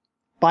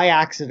by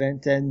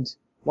accident and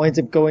winds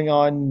up going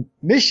on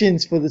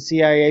missions for the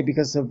CIA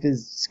because of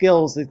his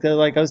skills.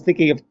 Like, I was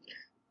thinking of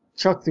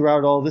Chuck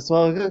throughout all this.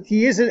 Well,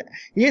 he is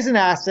an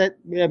asset.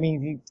 I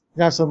mean, he's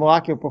not some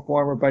molecular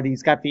performer, but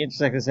he's got the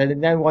intersection head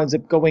and then winds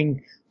up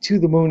going to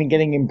the moon and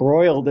getting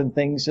embroiled in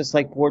things just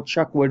like poor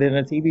Chuck would in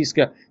the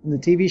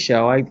TV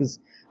show.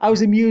 I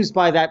was amused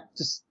by that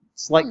just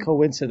slight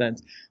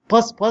coincidence.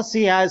 Plus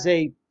he has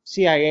a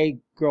CIA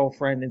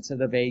girlfriend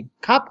instead of a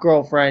cop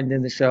girlfriend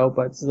in the show,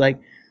 but it's like,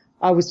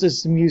 I was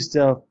just amused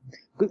to,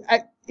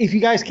 if you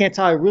guys can't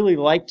tell, I really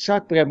like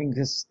Chuck, but I mean,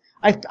 just,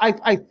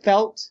 I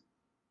felt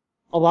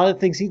a lot of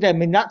things he did. I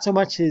mean, not so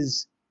much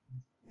his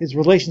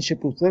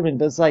relationship with women,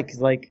 but it's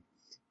like,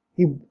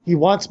 he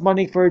wants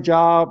money for a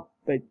job,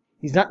 but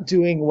he's not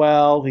doing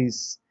well.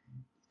 He's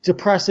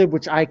depressive,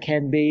 which I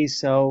can be,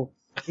 so,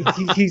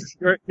 he's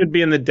could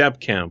be in the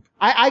Depp camp.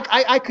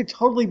 I could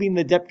totally be in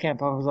the Depp camp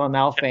if I was on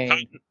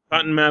Alphane.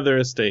 Cotton Mather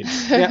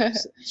Estates. Yeah.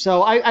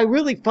 So I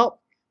really felt,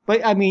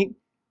 but I mean,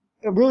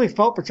 I really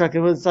felt for Chuck. It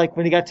was like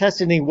when he got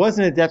tested and he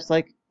wasn't a Depp, it's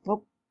like,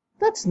 well,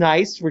 that's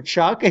nice for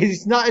Chuck.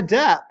 He's not a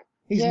Depp.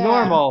 He's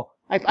normal.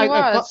 I He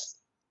was.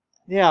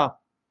 yeah.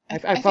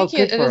 I felt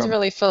think good it for is him.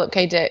 really Philip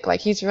K. Dick.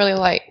 Like, he's really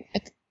like,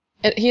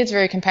 he is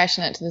very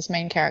compassionate to this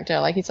main character.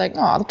 Like, he's like,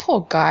 oh, the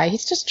poor guy.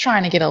 He's just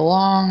trying to get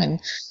along, and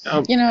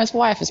his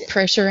wife is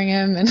pressuring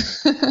him, and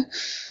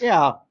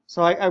Yeah.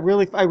 So I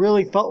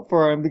really felt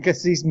for him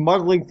because he's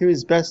muddling through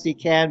as best he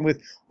can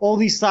with all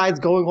these sides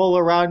going all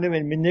around him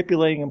and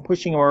manipulating and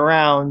pushing him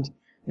around.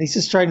 And he's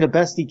just trying the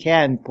best he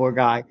can, poor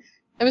guy.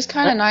 it was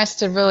kind of nice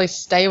to really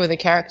stay with the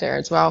character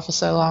as well for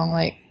so long.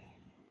 Like,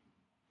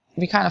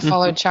 we kind of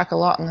followed Chuck a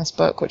lot in this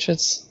book, which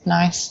was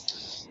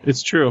nice.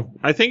 It's true.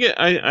 I think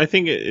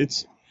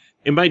it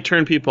might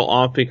turn people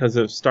off because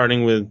of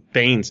starting with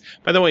Baines.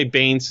 By the way,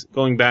 Baines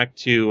going back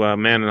to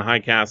Man in the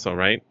High Castle,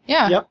 right?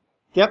 Yeah.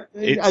 Yep.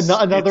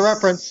 Another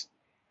reference.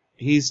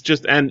 He's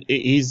in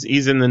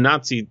the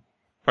Nazi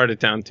part of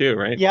town too,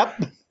 right?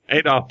 Yep.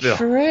 Adolfville.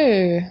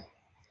 True.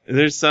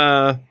 There's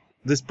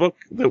this book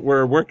that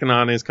we're working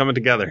on is coming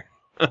together.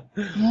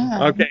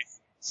 Yeah. Okay.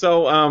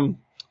 So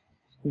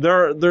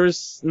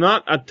there's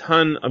not a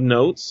ton of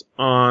notes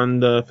on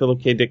the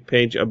Philip K. Dick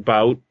page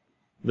about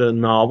the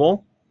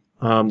novel.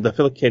 The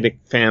Philip K. Dick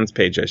fans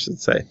page, I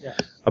should say,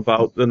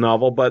 about the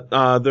novel, but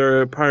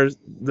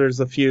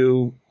there's a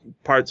few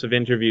parts of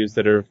interviews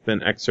that have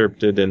been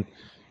excerpted and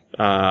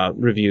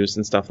reviews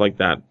and stuff like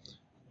that.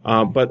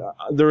 But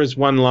there is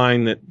one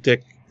line that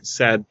Dick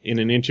said in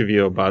an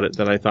interview about it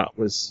that I thought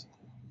was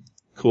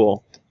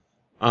cool.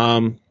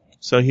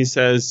 So he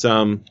says,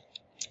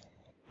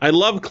 I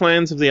love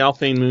Clans of the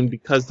Alphane Moon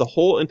because the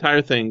whole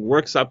entire thing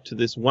works up to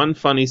this one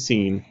funny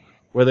scene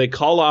where they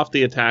call off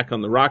the attack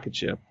on the rocket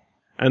ship,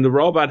 and the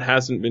robot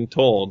hasn't been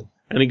told,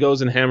 and he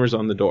goes and hammers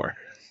on the door.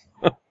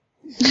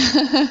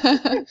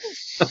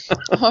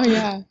 Oh,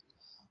 yeah.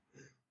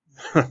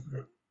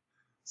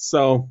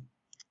 So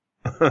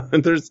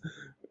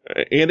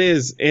it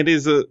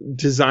is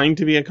designed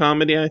to be a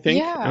comedy, I think.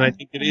 Yeah. And I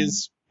think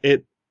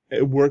it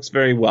works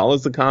very well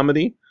as a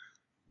comedy.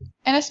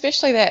 And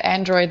especially that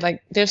android,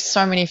 like, there's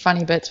so many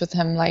funny bits with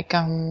him, like,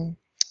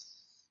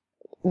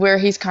 where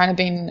he's kind of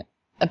been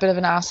a bit of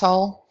an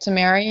asshole to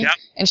Mary,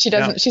 and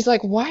she's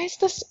like, why is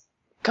this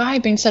guy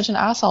being such an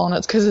asshole? And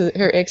it's because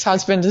her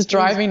ex-husband is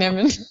driving him.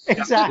 And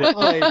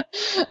Exactly.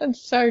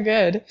 It's so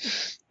good.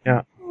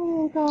 Yeah.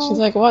 Oh, God. She's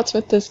like, what's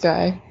with this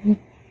guy?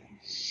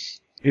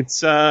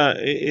 It's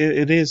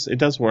it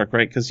does work,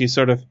 right? Because you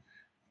sort of,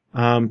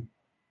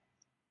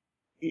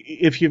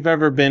 if you've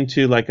ever been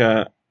to like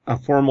a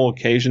formal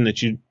occasion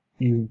that you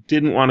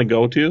didn't want to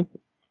go to,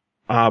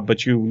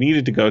 but you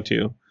needed to go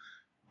to,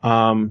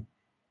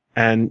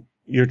 and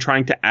you're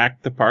trying to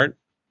act the part,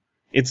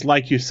 it's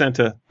like you sent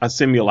a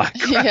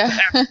simulacra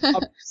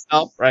of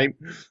yourself, right?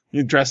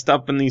 You're dressed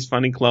up in these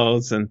funny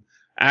clothes and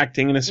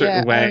acting in a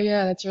certain way. Oh,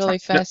 yeah, that's really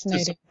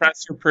fascinating. To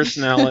suppress your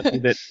personality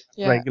that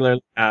you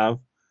regularly have,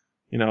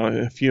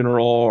 a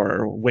funeral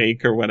or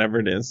wake or whatever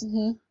it is.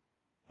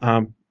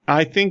 Mm-hmm.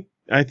 I think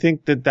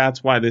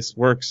that's why this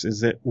works,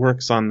 is it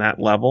works on that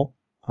level.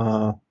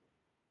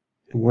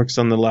 It works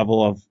on the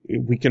level of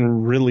we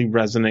can really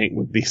resonate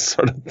with these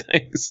sort of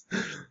things.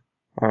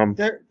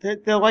 They're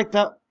like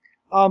the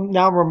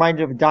now I'm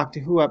reminded of a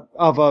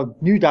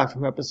new Doctor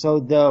Who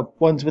episode, the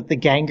ones with the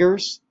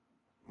gangers,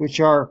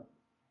 which are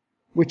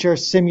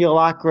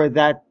simulacra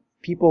that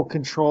people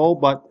control,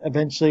 but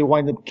eventually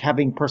wind up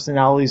having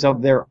personalities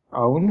of their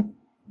own.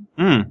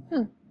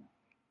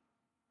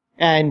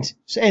 And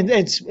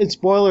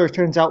spoiler, it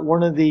turns out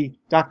one of the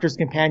Doctor's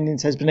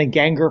companions has been a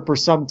ganger for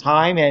some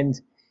time, and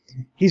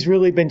he's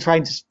really been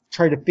trying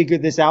to figure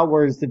this out,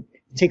 whereas it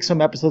takes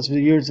some episodes for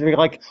the years to figure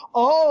like,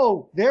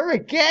 oh, they're a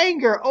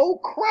ganger. Oh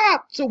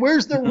crap. So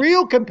where's the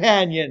real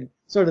companion?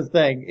 Sort of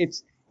thing.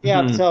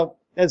 So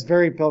that's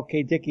very Philip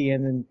K.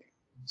 Dickian, and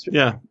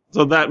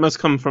so that must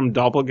come from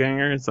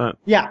Doppelganger, is that?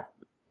 Yeah.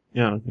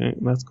 Yeah, okay,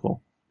 that's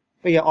cool.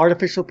 But yeah,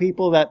 artificial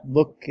people that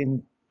look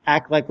and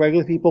act like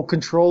regular people,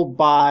 controlled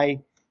by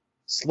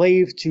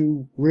slave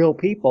to real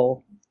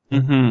people,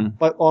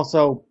 but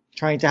also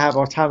trying to have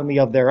autonomy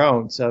of their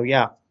own. So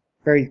yeah,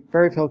 very,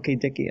 very Philip K.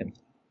 Dickian.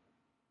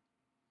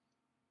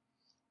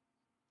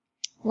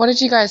 What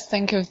did you guys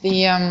think of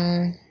the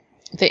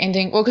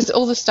ending? Well, because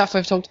all the stuff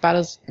we've talked about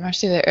is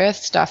mostly the Earth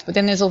stuff, but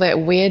then there's all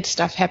that weird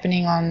stuff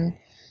happening on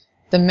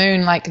the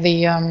moon, like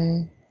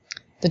the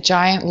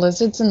giant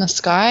lizards in the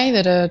sky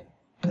that are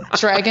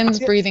dragons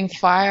breathing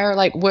fire,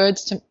 like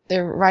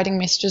they're writing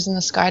messages in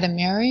the sky to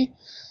Mary.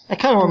 That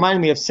kind of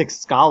reminded me of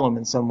Sixth Column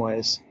in some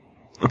ways.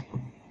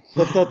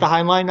 the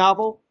Heinlein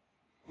novel,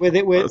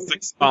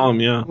 Sixth Column,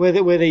 yeah. Where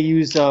they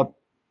use those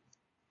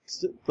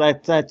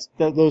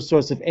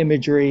sorts of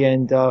imagery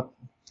and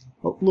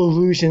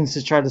illusions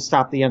to try to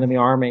stop the enemy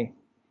army.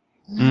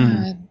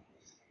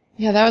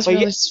 Yeah, that was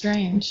really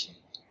strange.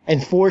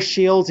 And force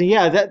shields, and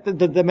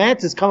the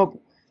Mantis come up.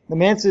 The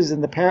Mantis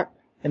and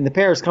the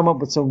pairs come up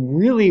with some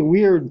really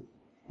weird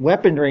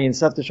weaponry and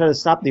stuff to try to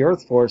stop the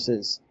Earth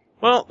forces.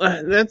 Well,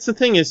 that's the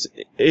thing is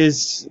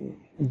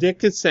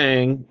Dick is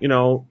saying,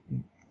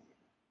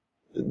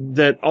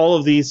 that all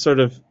of these sort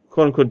of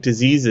quote unquote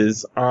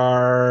diseases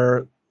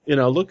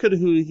look at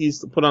who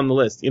he's put on the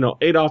list.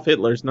 Adolf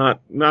Hitler's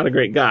not a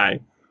great guy,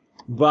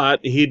 but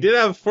he did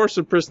have force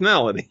of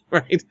personality,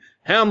 right?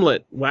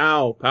 Hamlet,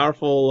 wow,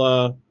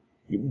 powerful.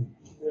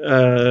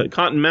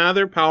 Cotton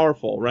Mather,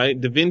 powerful, right?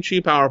 Da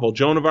Vinci, powerful.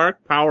 Joan of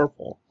Arc,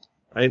 powerful,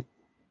 right?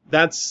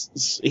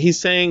 He's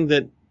saying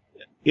that,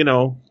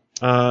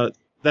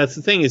 that's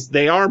the thing, is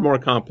they are more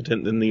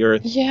competent than the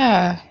Earth.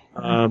 Yeah.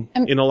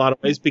 In a lot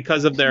of ways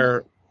because of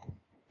their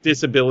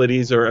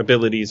disabilities or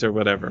abilities or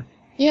whatever.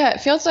 Yeah,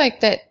 it feels like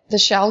that the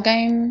Shell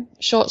Game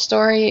short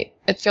story,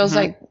 it feels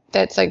like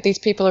that's like these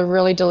people are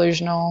really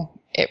delusional.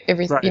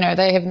 Right.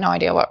 They have no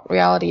idea what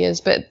reality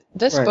is. But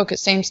this book, it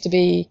seems to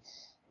be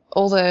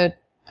all the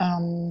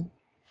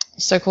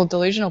so-called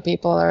delusional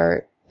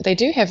people they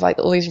do have like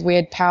all these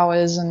weird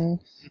powers and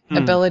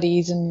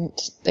abilities, and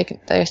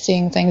they're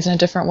seeing things in a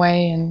different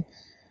way, and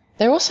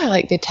they're also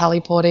like they're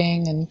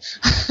teleporting and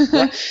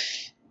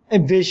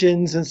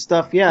visions and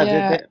stuff.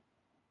 Yeah.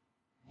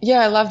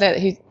 Yeah, I love that.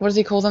 What does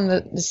he call them?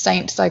 The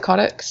saint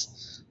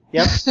psychotics.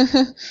 Yep.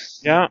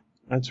 Yeah,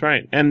 that's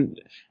right. And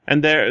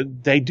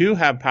they do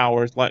have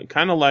powers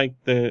kind of like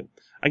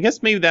I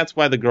guess maybe that's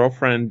why the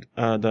girlfriend,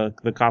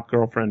 the cop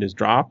girlfriend, is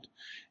dropped.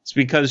 It's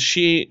because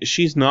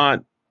she's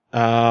not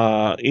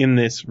in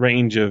this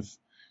range of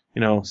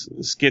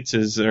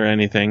schizzes or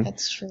anything.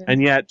 That's true.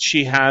 And yet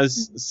she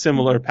has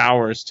similar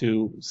powers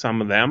to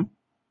some of them,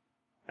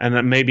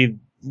 and maybe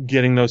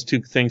getting those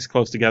two things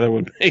close together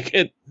would make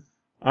it.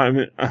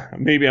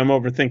 Maybe I'm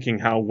overthinking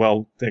how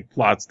well Dick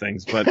plots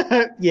things, but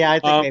yeah, I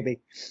think maybe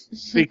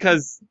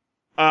because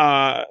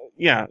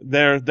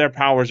their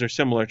powers are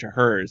similar to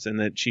hers, and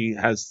that she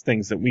has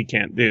things that we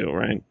can't do,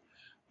 right?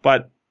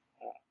 But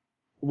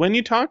when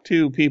you talk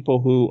to people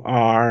who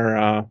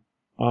are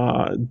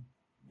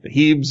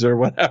Hebes or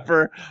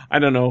whatever, I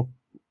don't know,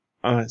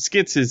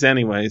 schizzes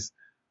anyways,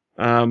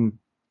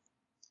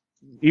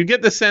 you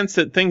get the sense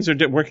that things are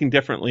working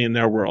differently in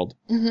their world,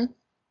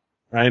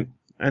 right?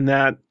 And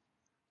that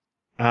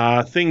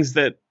things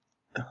that,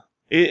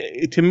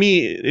 to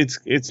me,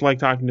 it's like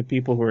talking to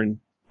people who are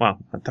not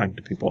talking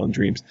to people in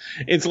dreams.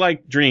 It's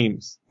like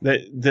dreams.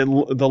 The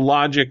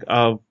logic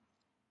of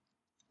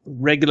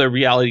regular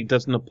reality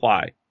doesn't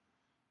apply.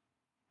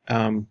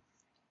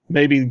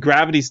 Maybe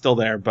gravity's still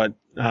there, but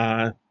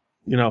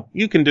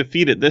you can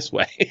defeat it this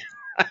way.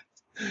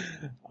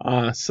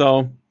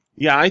 So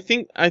yeah, I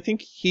think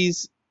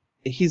he's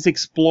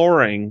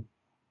exploring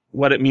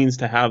what it means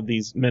to have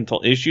these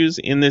mental issues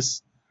in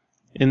this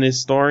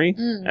story,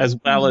 as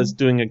well as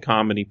doing a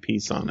comedy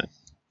piece on it.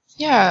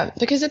 Yeah,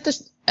 because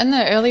in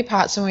the early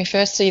parts when we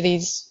first see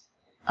these,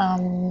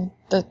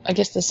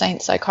 the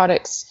saint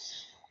psychotics,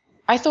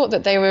 I thought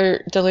that they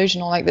were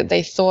delusional, like that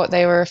they thought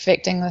they were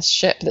affecting this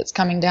ship that's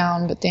coming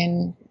down. But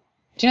then,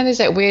 do you know there's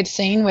that weird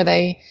scene where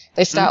they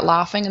start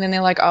laughing and then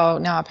they're like, oh,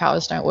 now our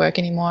powers don't work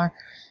anymore.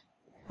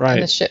 Right.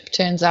 And the ship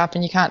turns up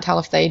and you can't tell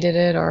if they did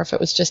it or if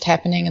it was just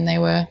happening and they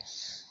were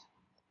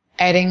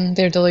adding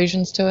their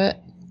delusions to it.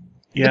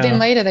 Yeah. But then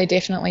later they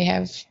definitely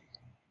have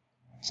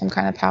some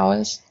kind of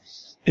powers.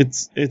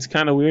 It's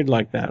kind of weird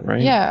like that,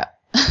 right? Yeah.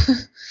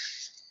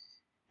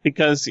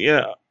 Because,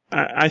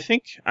 I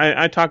think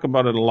I talk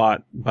about it a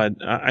lot, but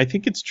I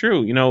think it's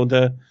true.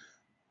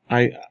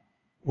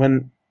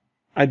 When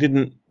I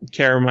didn't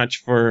care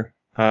much for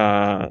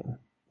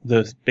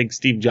the big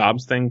Steve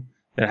Jobs thing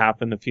that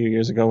happened a few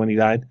years ago when he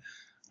died,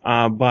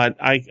 but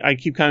I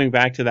keep coming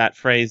back to that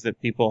phrase that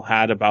people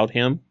had about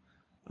him.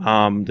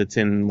 That's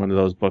in one of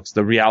those books,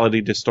 The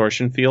Reality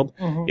Distortion Field.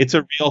 Mm-hmm. It's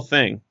a real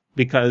thing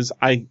because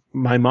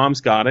my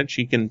mom's got it.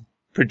 She can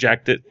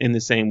project it in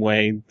the same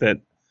way that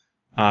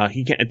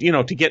he can,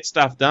 to get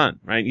stuff done,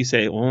 right? You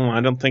say, well,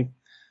 I don't think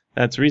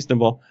that's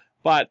reasonable,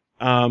 but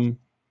it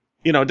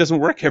doesn't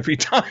work every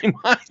time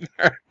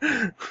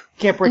either.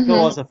 Can't break the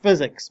laws of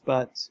physics,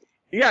 but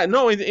yeah,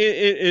 no,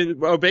 it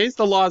obeys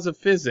the laws of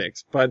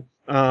physics, but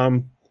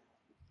the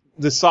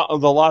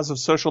laws of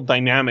social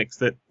dynamics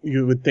that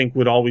you would think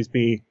would always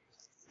be,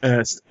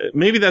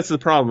 maybe that's the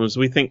problem, is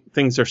we think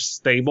things are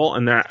stable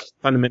and they're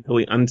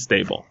fundamentally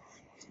unstable.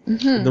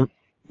 Mm-hmm. The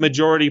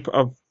majority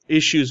of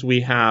issues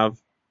we have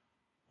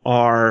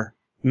are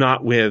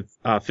not with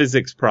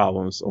physics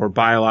problems or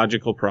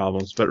biological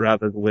problems, but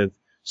rather with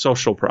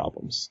social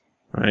problems,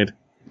 right?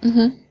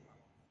 Mm-hmm.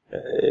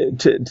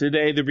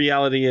 Today, the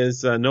reality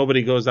is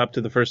nobody goes up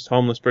to the first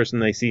homeless person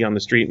they see on the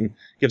street and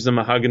gives them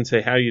a hug and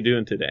say, how are you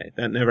doing today?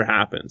 That never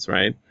happens,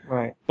 right?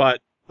 Right.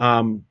 But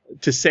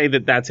to say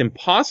that that's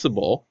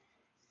impossible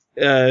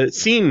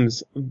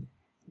seems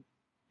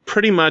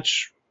pretty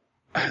much,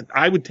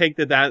 I would take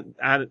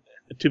that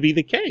to be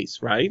the case,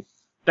 right?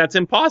 That's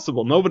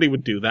impossible. Nobody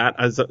would do that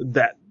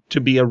that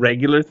to be a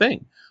regular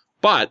thing.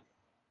 But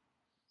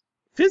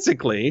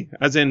physically,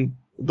 as in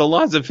the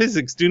laws of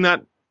physics do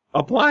not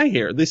apply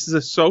here. This is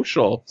a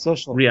social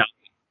reality.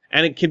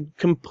 And it can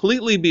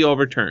completely be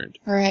overturned.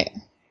 Right.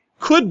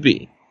 Could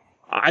be.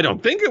 I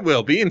don't think it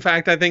will be. In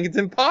fact, I think it's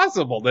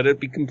impossible that it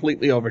be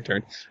completely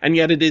overturned. And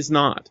yet it is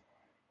not.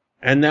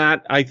 And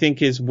that, I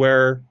think, is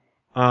where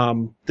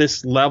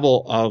this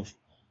level of,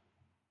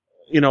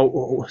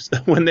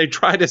 when they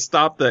try to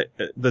stop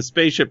the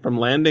spaceship from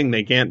landing,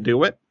 they can't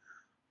do it,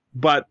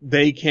 but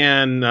they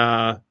can,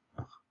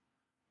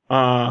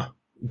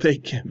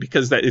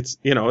 because that it's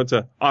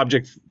an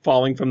object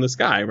falling from the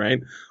sky,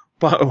 right?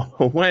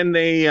 But when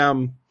they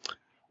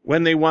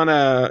want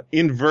to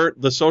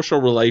invert the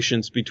social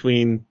relations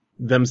between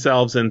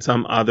themselves and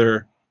some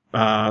other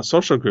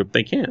social group,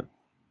 they can't.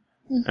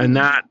 Mm-hmm. And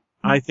that,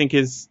 I think,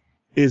 is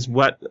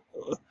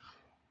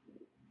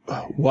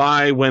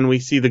why when we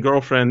see the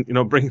girlfriend,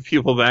 bring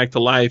people back to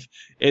life,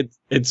 it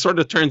sort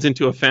of turns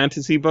into a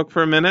fantasy book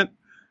for a minute.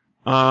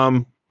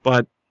 But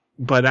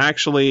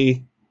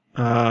actually,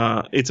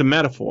 it's a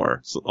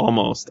metaphor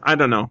almost. I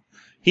don't know.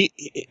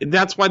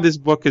 That's why this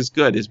book is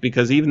good, is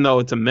because even though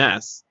it's a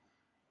mess,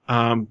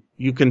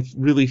 you can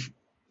really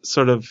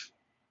sort of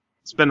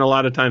spend a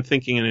lot of time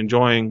thinking and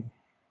enjoying,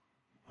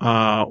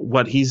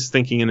 what he's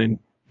thinking and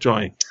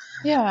enjoying.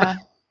 Yeah.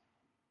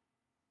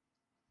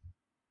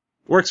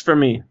 Works for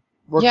me.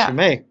 Works for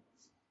me.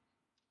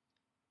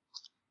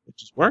 It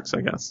just works,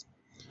 I guess.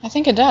 I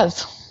think it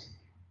does.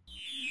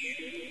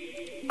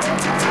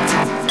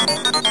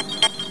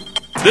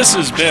 This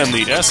has been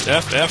the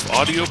SFF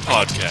Audio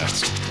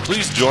Podcast.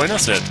 Please join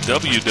us at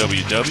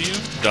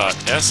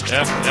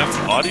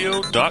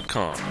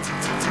www.sffaudio.com.